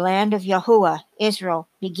 The land of Yahuwah, Israel,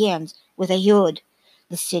 begins with a Yud.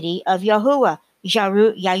 The city of Yahuwah,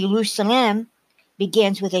 Jerusalem,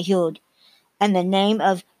 begins with a Yud. And the name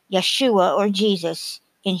of Yeshua, or Jesus,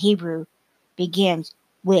 in Hebrew, begins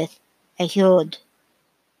with a Yud.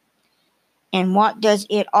 And what does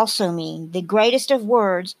it also mean? The greatest of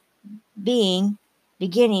words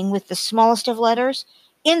beginning with the smallest of letters?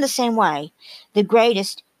 In the same way, the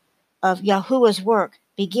greatest of Yahuwah's work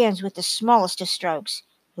begins with the smallest of strokes.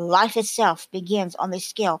 Life itself begins on the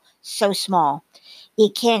scale so small,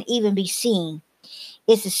 it can't even be seen.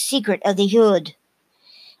 It's the secret of the Yud.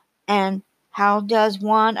 And how does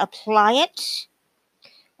one apply it?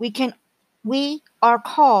 We are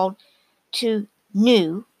called to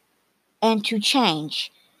new and to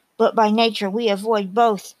change, but by nature we avoid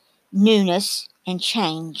both newness and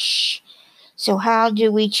change. So how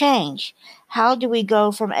do we change? How do we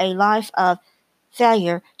go from a life of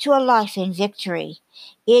failure to a life in victory?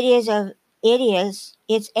 It's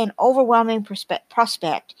an overwhelming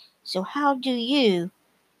prospect. So how do you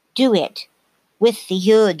do it with the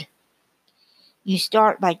Yud? You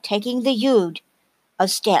start by taking the Yud of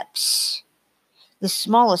steps, the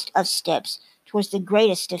smallest of steps towards the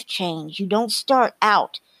greatest of change. You don't start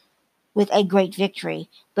out with a great victory,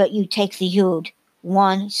 but you take the Yud,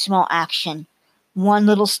 one small action, one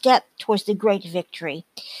little step towards the great victory.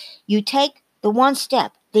 You take the one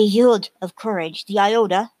step, the Yud of courage, the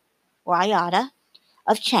iota, or iota,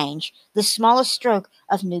 of change, the smallest stroke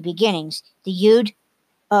of new beginnings, the Yud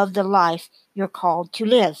of the life you're called to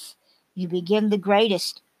live. You begin the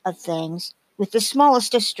greatest of things with the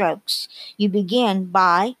smallest of strokes. You begin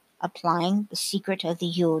by applying the secret of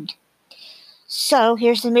the Yud. So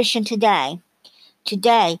here's the mission today.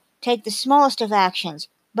 Today, take the smallest of actions,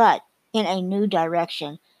 but in a new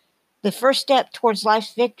direction. The first step towards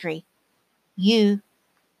life's victory. You're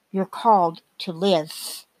called to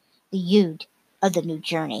live the Yud of the new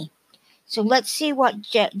journey. So let's see what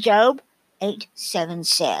Job 8:7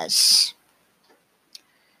 says.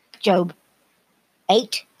 Job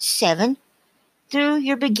 8:7. Through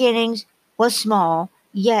your beginnings was small,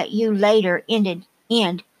 yet you later end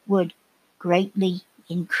would greatly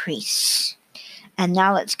increase. And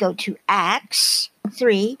now let's go to Acts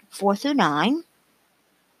 3:4-9.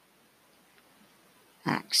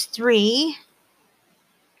 Acts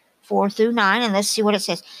 3:4-9, and let's see what it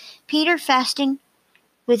says. Peter, fasting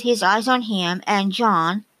with his eyes on him, and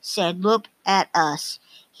John said, "Look at us."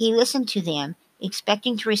 He listened to them,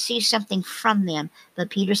 expecting to receive something from them. But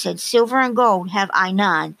Peter said, "Silver and gold have I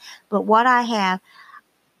none, but what I have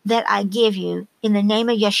that I give you. In the name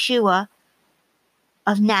of Yeshua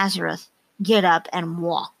of Nazareth, get up and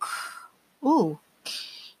walk." Ooh.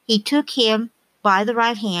 He took him by the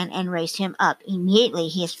right hand and raised him up. Immediately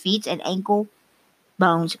his feet and ankle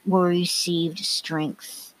bones were received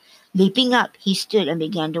strength. Leaping up, he stood and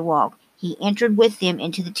began to walk. He entered with them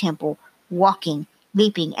into the temple, walking,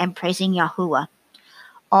 leaping, and praising Yahuwah.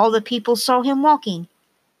 All the people saw him walking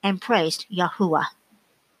and praised Yahuwah.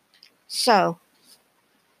 So,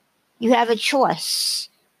 you have a choice.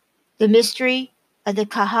 The mystery of the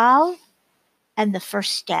Kahal and the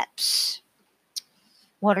first steps.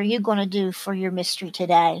 What are you going to do for your mystery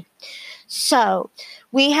today? So,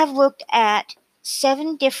 we have looked at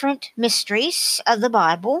 7 different mysteries of the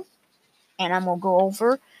Bible, and I'm going to go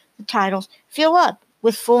over the titles. Fill up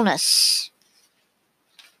with fullness.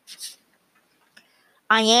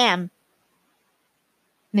 I am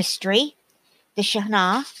mystery, the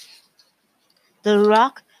Shana, the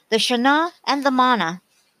Ruach, the Shana, and the Mana.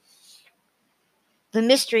 the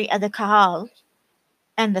mystery of the Kahal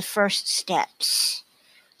and the first steps.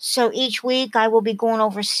 So each week I will be going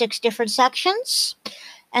over 6 different sections,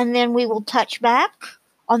 and then we will touch back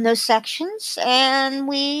on those sections and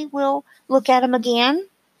we will look at them again.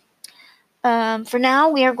 For now,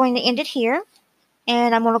 we are going to end it here,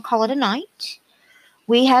 and I'm going to call it a night.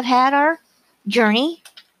 We have had our journey,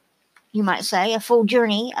 you might say, a full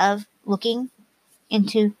journey of looking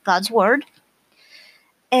into God's Word.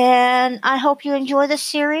 And I hope you enjoy this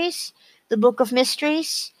series, The Book of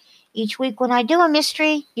Mysteries. Each week when I do a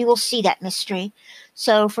mystery, you will see that mystery.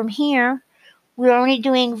 So from here, we're only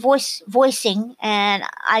doing voicing, and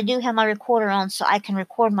I do have my recorder on so I can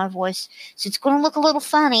record my voice. So it's going to look a little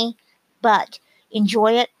funny, but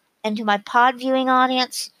enjoy it. And to my pod viewing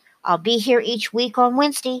audience, I'll be here each week on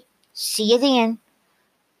Wednesday. See you then.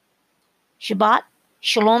 Shabbat,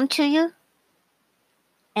 shalom to you,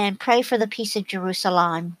 and pray for the peace of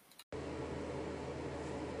Jerusalem.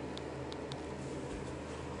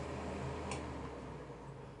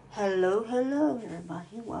 Hello,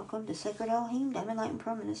 everybody. Welcome to Sacred Elohim, Diamond Light and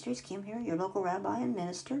Pearl Ministries. Kim here, your local rabbi and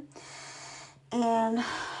minister. And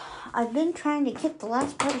I've been trying to get the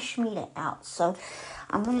last part of Shemitah out, so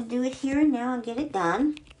I'm going to do it here and now and get it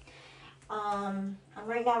done. I'm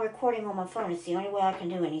right now recording on my phone. It's the only way I can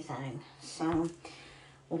do anything. So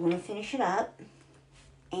we're going to finish it up.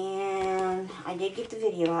 And I did get the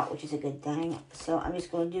video out, which is a good thing. So I'm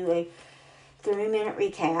just going to do a 3-minute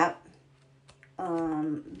recap.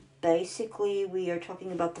 Basically, we are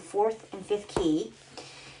talking about the 4th and 5th key.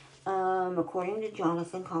 According to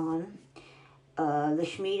Jonathan Cahn, the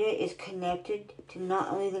Shemitah is connected to not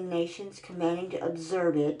only the nations commanding to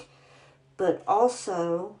observe it, but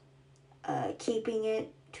also keeping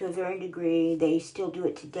it to a varying degree. They still do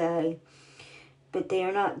it today, but they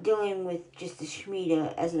are not dealing with just the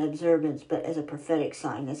Shemitah as an observance, but as a prophetic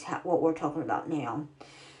sign. That's what we're talking about now,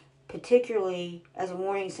 particularly as a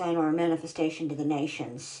warning sign or a manifestation to the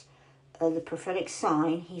nations. The prophetic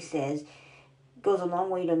sign, he says, goes a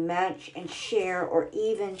long way to match and share or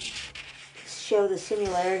even show the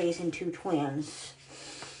similarities in two twins.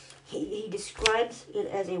 He describes it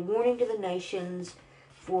as a warning to the nations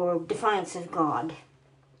for defiance of God.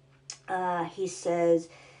 He says,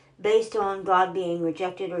 based on God being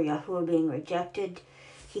rejected or Yahuwah being rejected,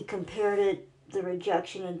 he compared the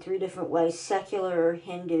rejection in 3 different ways: secular,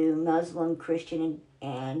 Hindu, Muslim, Christian,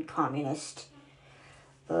 and communist.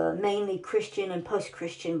 Mainly Christian and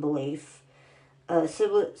post-Christian belief. All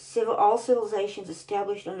civilizations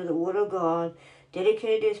established under the word of God,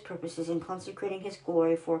 dedicated to his purposes and consecrating his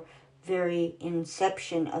glory for very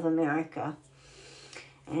inception of America.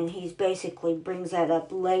 And he basically brings that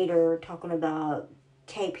up later, talking about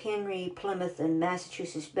Cape Henry, Plymouth, and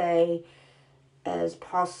Massachusetts Bay as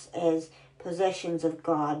possessions of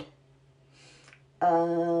God.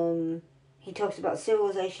 He talks about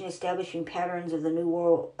civilization establishing patterns of the new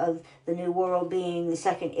world being the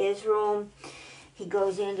second Israel. He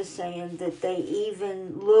goes into saying that they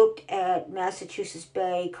even looked at Massachusetts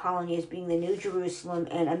Bay colony as being the New Jerusalem,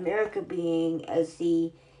 and America being as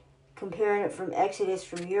the, comparing it from Exodus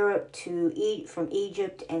from Europe to from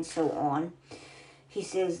Egypt and so on. He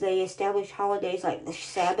says they established holidays like the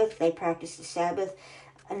Sabbath. They practiced the Sabbath.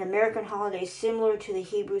 An American holiday similar to the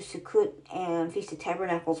Hebrew Sukkot and Feast of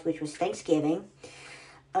Tabernacles, which was Thanksgiving.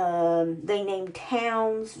 They named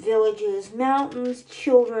towns, villages, mountains,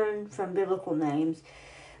 children from biblical names.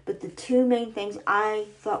 But the 2 main things I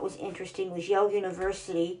thought was interesting was Yale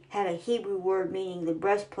University had a Hebrew word meaning the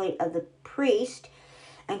breastplate of the priest,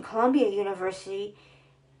 and Columbia University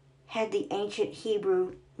had the ancient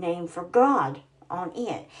Hebrew name for God on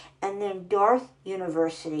it. And then Dartmouth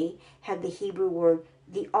University had the Hebrew word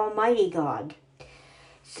the Almighty God.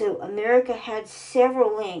 So America had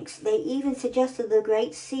several links. They even suggested the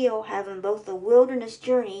Great Seal having both the wilderness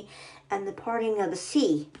journey and the parting of the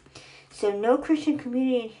sea. So no Christian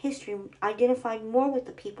community in history identified more with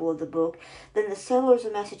the people of the book than the settlers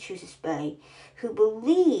of Massachusetts Bay, who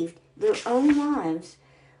believed their own lives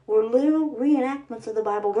were literal reenactments of the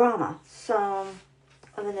Bible drama, some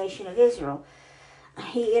of the nation of Israel.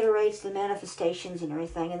 He iterates the manifestations and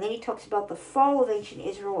everything, and then he talks about the fall of ancient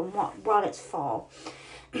Israel and what brought its fall.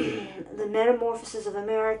 The metamorphosis of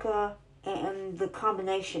America and the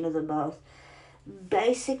combination of the both.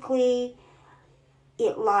 Basically,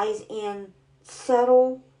 it lies in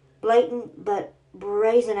subtle, blatant, but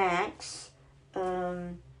brazen acts,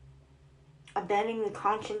 abandoning the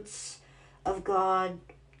conscience of God,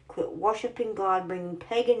 quit worshiping God, bringing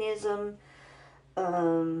paganism,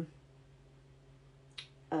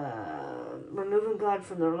 removing God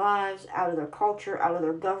from their lives, out of their culture, out of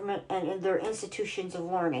their government, and in their institutions of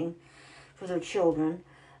learning. for their children.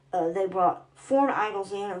 They brought foreign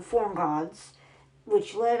idols in and foreign gods,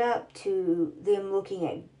 which led up to them looking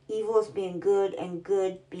at evil as being good and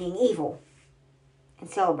good being evil and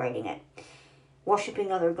celebrating it.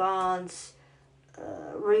 Worshipping other gods,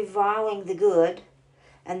 reviling the good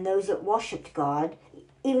and those that worshipped God,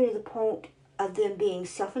 even to the point of them being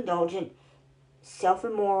self-indulgent,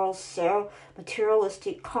 self-immoral,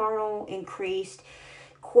 materialistic, carnal, increased,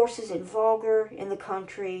 coarses and vulgar in the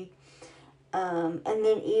country, and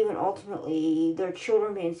then even ultimately their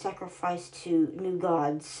children being sacrificed to new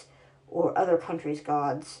gods or other countries'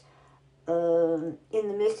 gods. In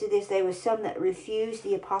the midst of this, there was some that refused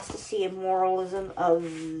the apostasy and moralism of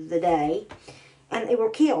the day, and they were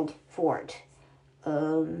killed for it.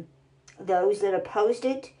 Those that opposed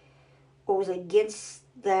it or was against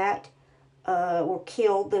that were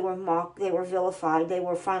killed. They were mocked. They were vilified. They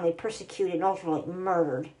were finally persecuted and ultimately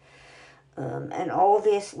murdered. And all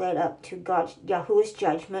this led up to Yahuwah's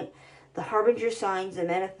judgment, the harbinger signs, the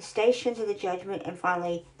manifestations of the judgment, and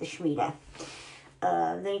finally the Shemitah.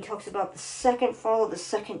 Then he talks about the second fall of the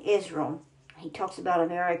second Israel. He talks about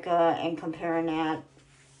America and comparing that.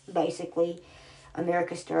 Basically,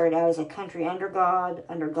 America started out as a country under God's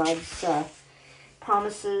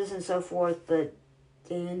promises and so forth, but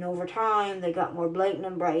then over time they got more blatant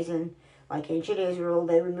and brazen. Like ancient Israel,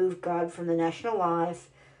 they removed God from the national life,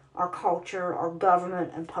 our culture, our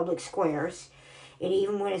government, and public squares. It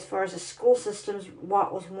even went as far as the school systems.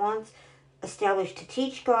 What was once established to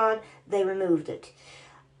teach God, they removed it.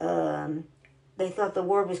 They thought the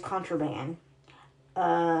word was contraband.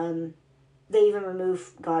 They even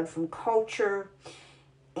removed God from culture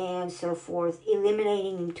and so forth,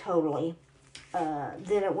 eliminating him totally.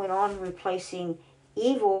 Then it went on replacing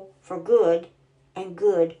evil for good and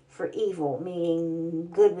good for evil, meaning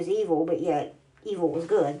good was evil, but yet evil was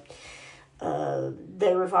good.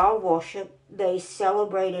 They reviled worship. They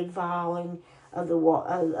celebrated violating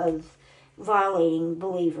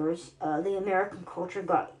believers. The American culture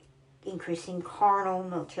got increasing carnal,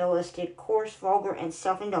 materialistic, coarse, vulgar, and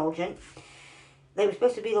self-indulgent. They were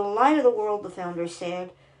supposed to be the light of the world, the founders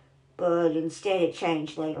said, but instead it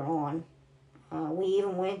changed later on. We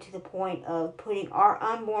even went to the point of putting our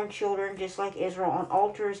unborn children, just like Israel, on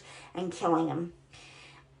altars and killing them.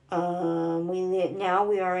 Now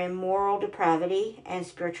we are in moral depravity and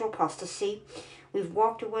spiritual apostasy. We've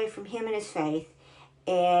walked away from him and his faith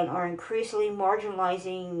and are increasingly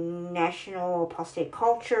marginalizing national apostate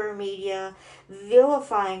culture, media,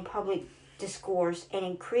 vilifying public discourse, and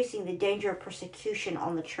increasing the danger of persecution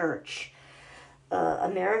on the church.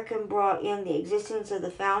 America brought in the existence of the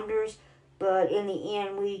founders, but in the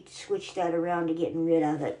end we switched that around to getting rid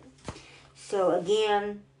of it. So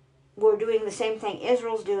again, we're doing the same thing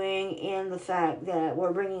Israel's doing in the fact that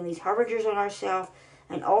we're bringing these harbingers on ourselves,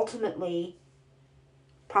 and ultimately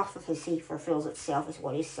prophecy fulfills itself, is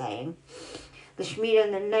what he's saying. The Shemitah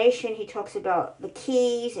and the nation, he talks about the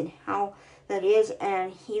keys and how that is,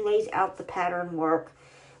 and he lays out the pattern work,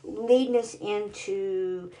 leading us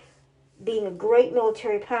into being a great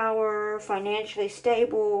military power, financially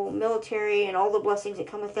stable military, and all the blessings that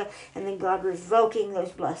come with that, and then God revoking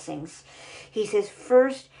those blessings. He says,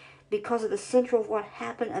 first, because of the center of what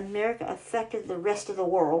happened, America affected the rest of the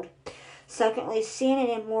world. Secondly, sin and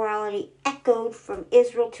immorality echoed from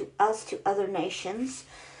Israel to us to other nations.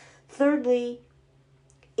 Thirdly,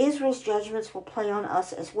 Israel's judgments will play on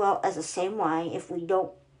us as well as the same way if we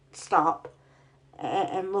don't stop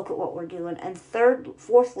and look at what we're doing. And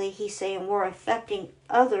fourthly, he's saying we're affecting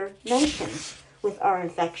other nations with our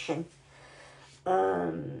infection.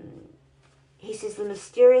 He says the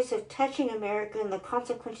mysterious of touching America and the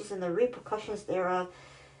consequences and the repercussions thereof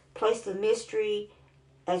place the mystery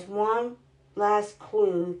as one last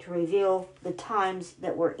clue to reveal the times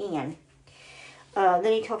that we're in.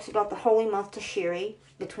 Then he talks about the holy month Tashiri,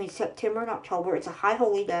 between September and October. It's a high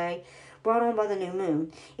holy day brought on by the new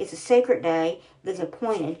moon. It's a sacred day that's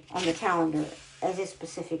appointed on the calendar as a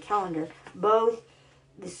specific calendar, both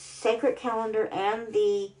the sacred calendar and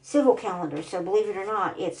the civil calendar. So believe it or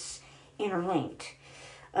not, it's interlinked.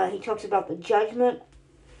 He talks about the judgment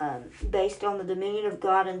based on the dominion of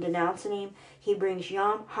God and denouncing him. He brings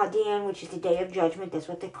Yom Hadin, which is the day of judgment, that's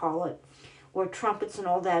what they call it, where trumpets and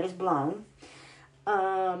all that is blown.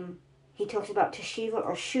 He talks about Teshiva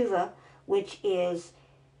or Shuva, which is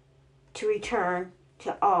to return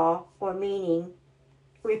to awe, or meaning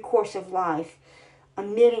recourse of life,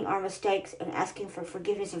 admitting our mistakes and asking for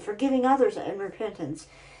forgiveness and forgiving others in repentance,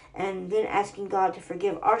 and then asking God to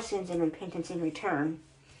forgive our sins in repentance in return.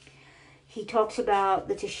 He talks about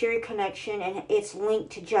the Tashiri connection and its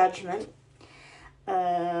link to judgment.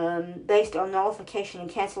 based on nullification and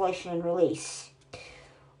cancellation and release.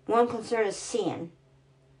 One concern is sin,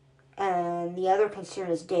 and the other concern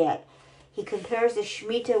is debt. He compares the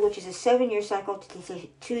Shemitah, which is a 7-year cycle, to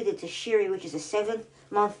the Tishri, which is a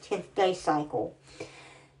 7-month, 10th-day cycle.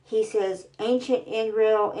 He says ancient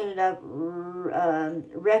Israel ended up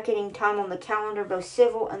reckoning time on the calendar, both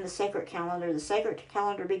civil and the sacred calendar. The sacred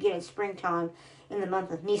calendar began in springtime in the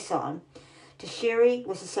month of Nisan. Tishri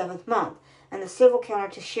was the 7th month, and the civil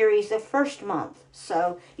calendar Tishri is the 1st month.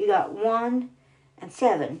 So you got 1 and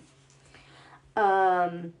 7.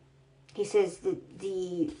 He says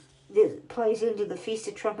that plays into the Feast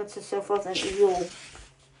of Trumpets and so forth, and Elul.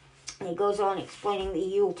 And he goes on explaining the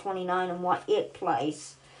Elul 29 and what it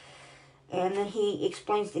plays. And then he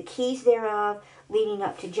explains the keys thereof leading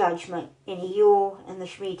up to judgment in Elul and the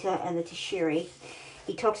Shemitah and the Tishri.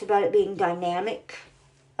 He talks about it being dynamic.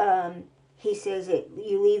 He says that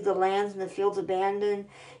you leave the lands and the fields abandoned.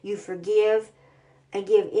 You forgive and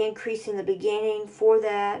give increase in the beginning for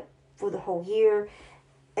that, for the whole year.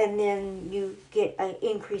 And then you get an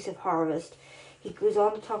increase of harvest. He goes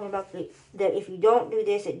on to talking about that if you don't do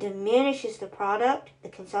this, it diminishes the product, the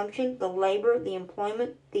consumption, the labor, the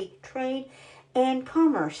employment, the trade, and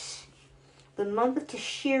commerce. The month of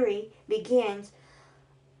Tishri begins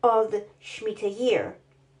of the Shemitah year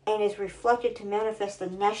and is reflected to manifest the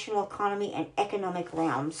national economy and economic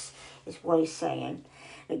realms, is what he's saying.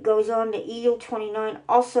 It goes on to Elul 29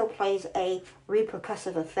 also plays a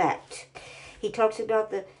repercussive effect. He talks about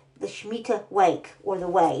the Shemitah wake, or the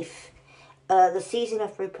wave, the season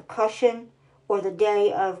of repercussion, or the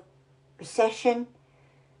day of recession,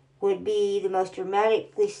 would be the most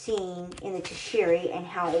dramatically seen in the Tishri and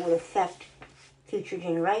how it would affect future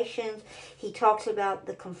generations. He talks about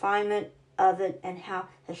the confinement of it and how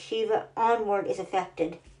the Shiva onward is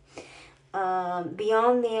affected.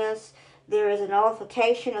 Beyond this, there is a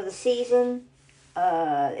nullification of the season.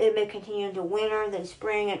 It may continue into winter, then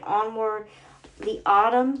spring, and onward. The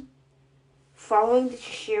autumn, following the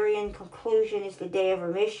Tishrian conclusion, is the day of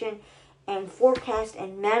remission and forecast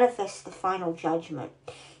and manifests the final judgment.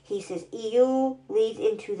 He says Elul leads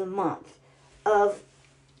into the month of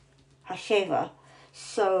Hasheva.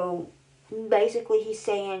 So basically he's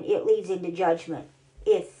saying it leads into judgment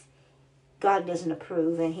if God doesn't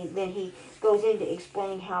approve. And then he goes into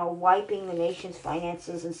explaining how wiping the nation's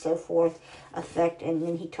finances and so forth affect, and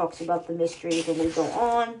then he talks about the mysteries, and we go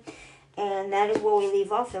on. And that is where we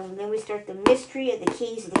leave off. And then we start the mystery of the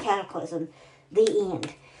keys of the cataclysm, the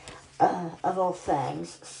end of all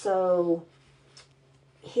things. So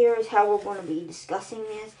here is how we're going to be discussing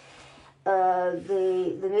this.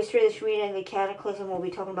 The mystery of the Shemitah and the cataclysm, we'll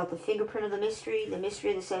be talking about the fingerprint of the mystery of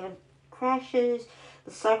the 7 crashes,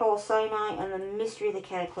 the cycle of Sinai, and the mystery of the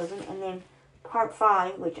cataclysm. And then part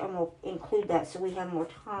 5, which I'm going to include that so we have more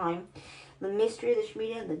time, the mystery of the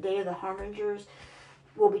Shemitah and the day of the harbingers.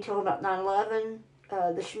 We'll be talking about 9/11,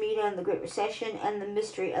 the Shemitah and the Great Recession, and the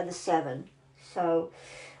mystery of the 7. So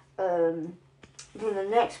then the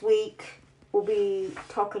next week we'll be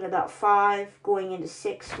talking about 5, going into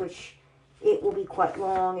 6, which it will be quite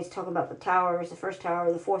long. It's talking about the towers, the first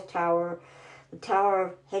tower, the fourth tower, the Tower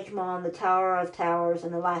of Hegemon, the Tower of Towers,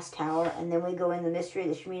 and the last tower. And then we go in the mystery of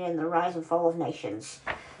the Shemitah and the rise and fall of nations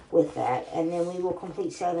with that. And then we will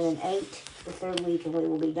complete 7 and 8 the third week, and we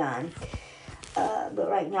will be done. But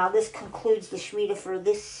right now, this concludes the Shemitah for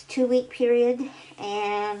this 2-week period,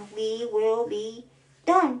 and we will be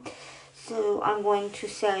done. So I'm going to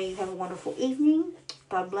say you have a wonderful evening.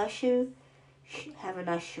 God bless you. Have a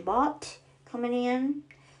nice Shabbat coming in.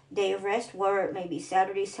 Day of rest, where it may be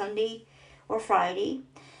Saturday, Sunday, or Friday.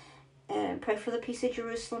 And pray for the peace of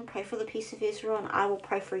Jerusalem. Pray for the peace of Israel, and I will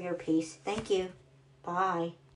pray for your peace. Thank you. Bye.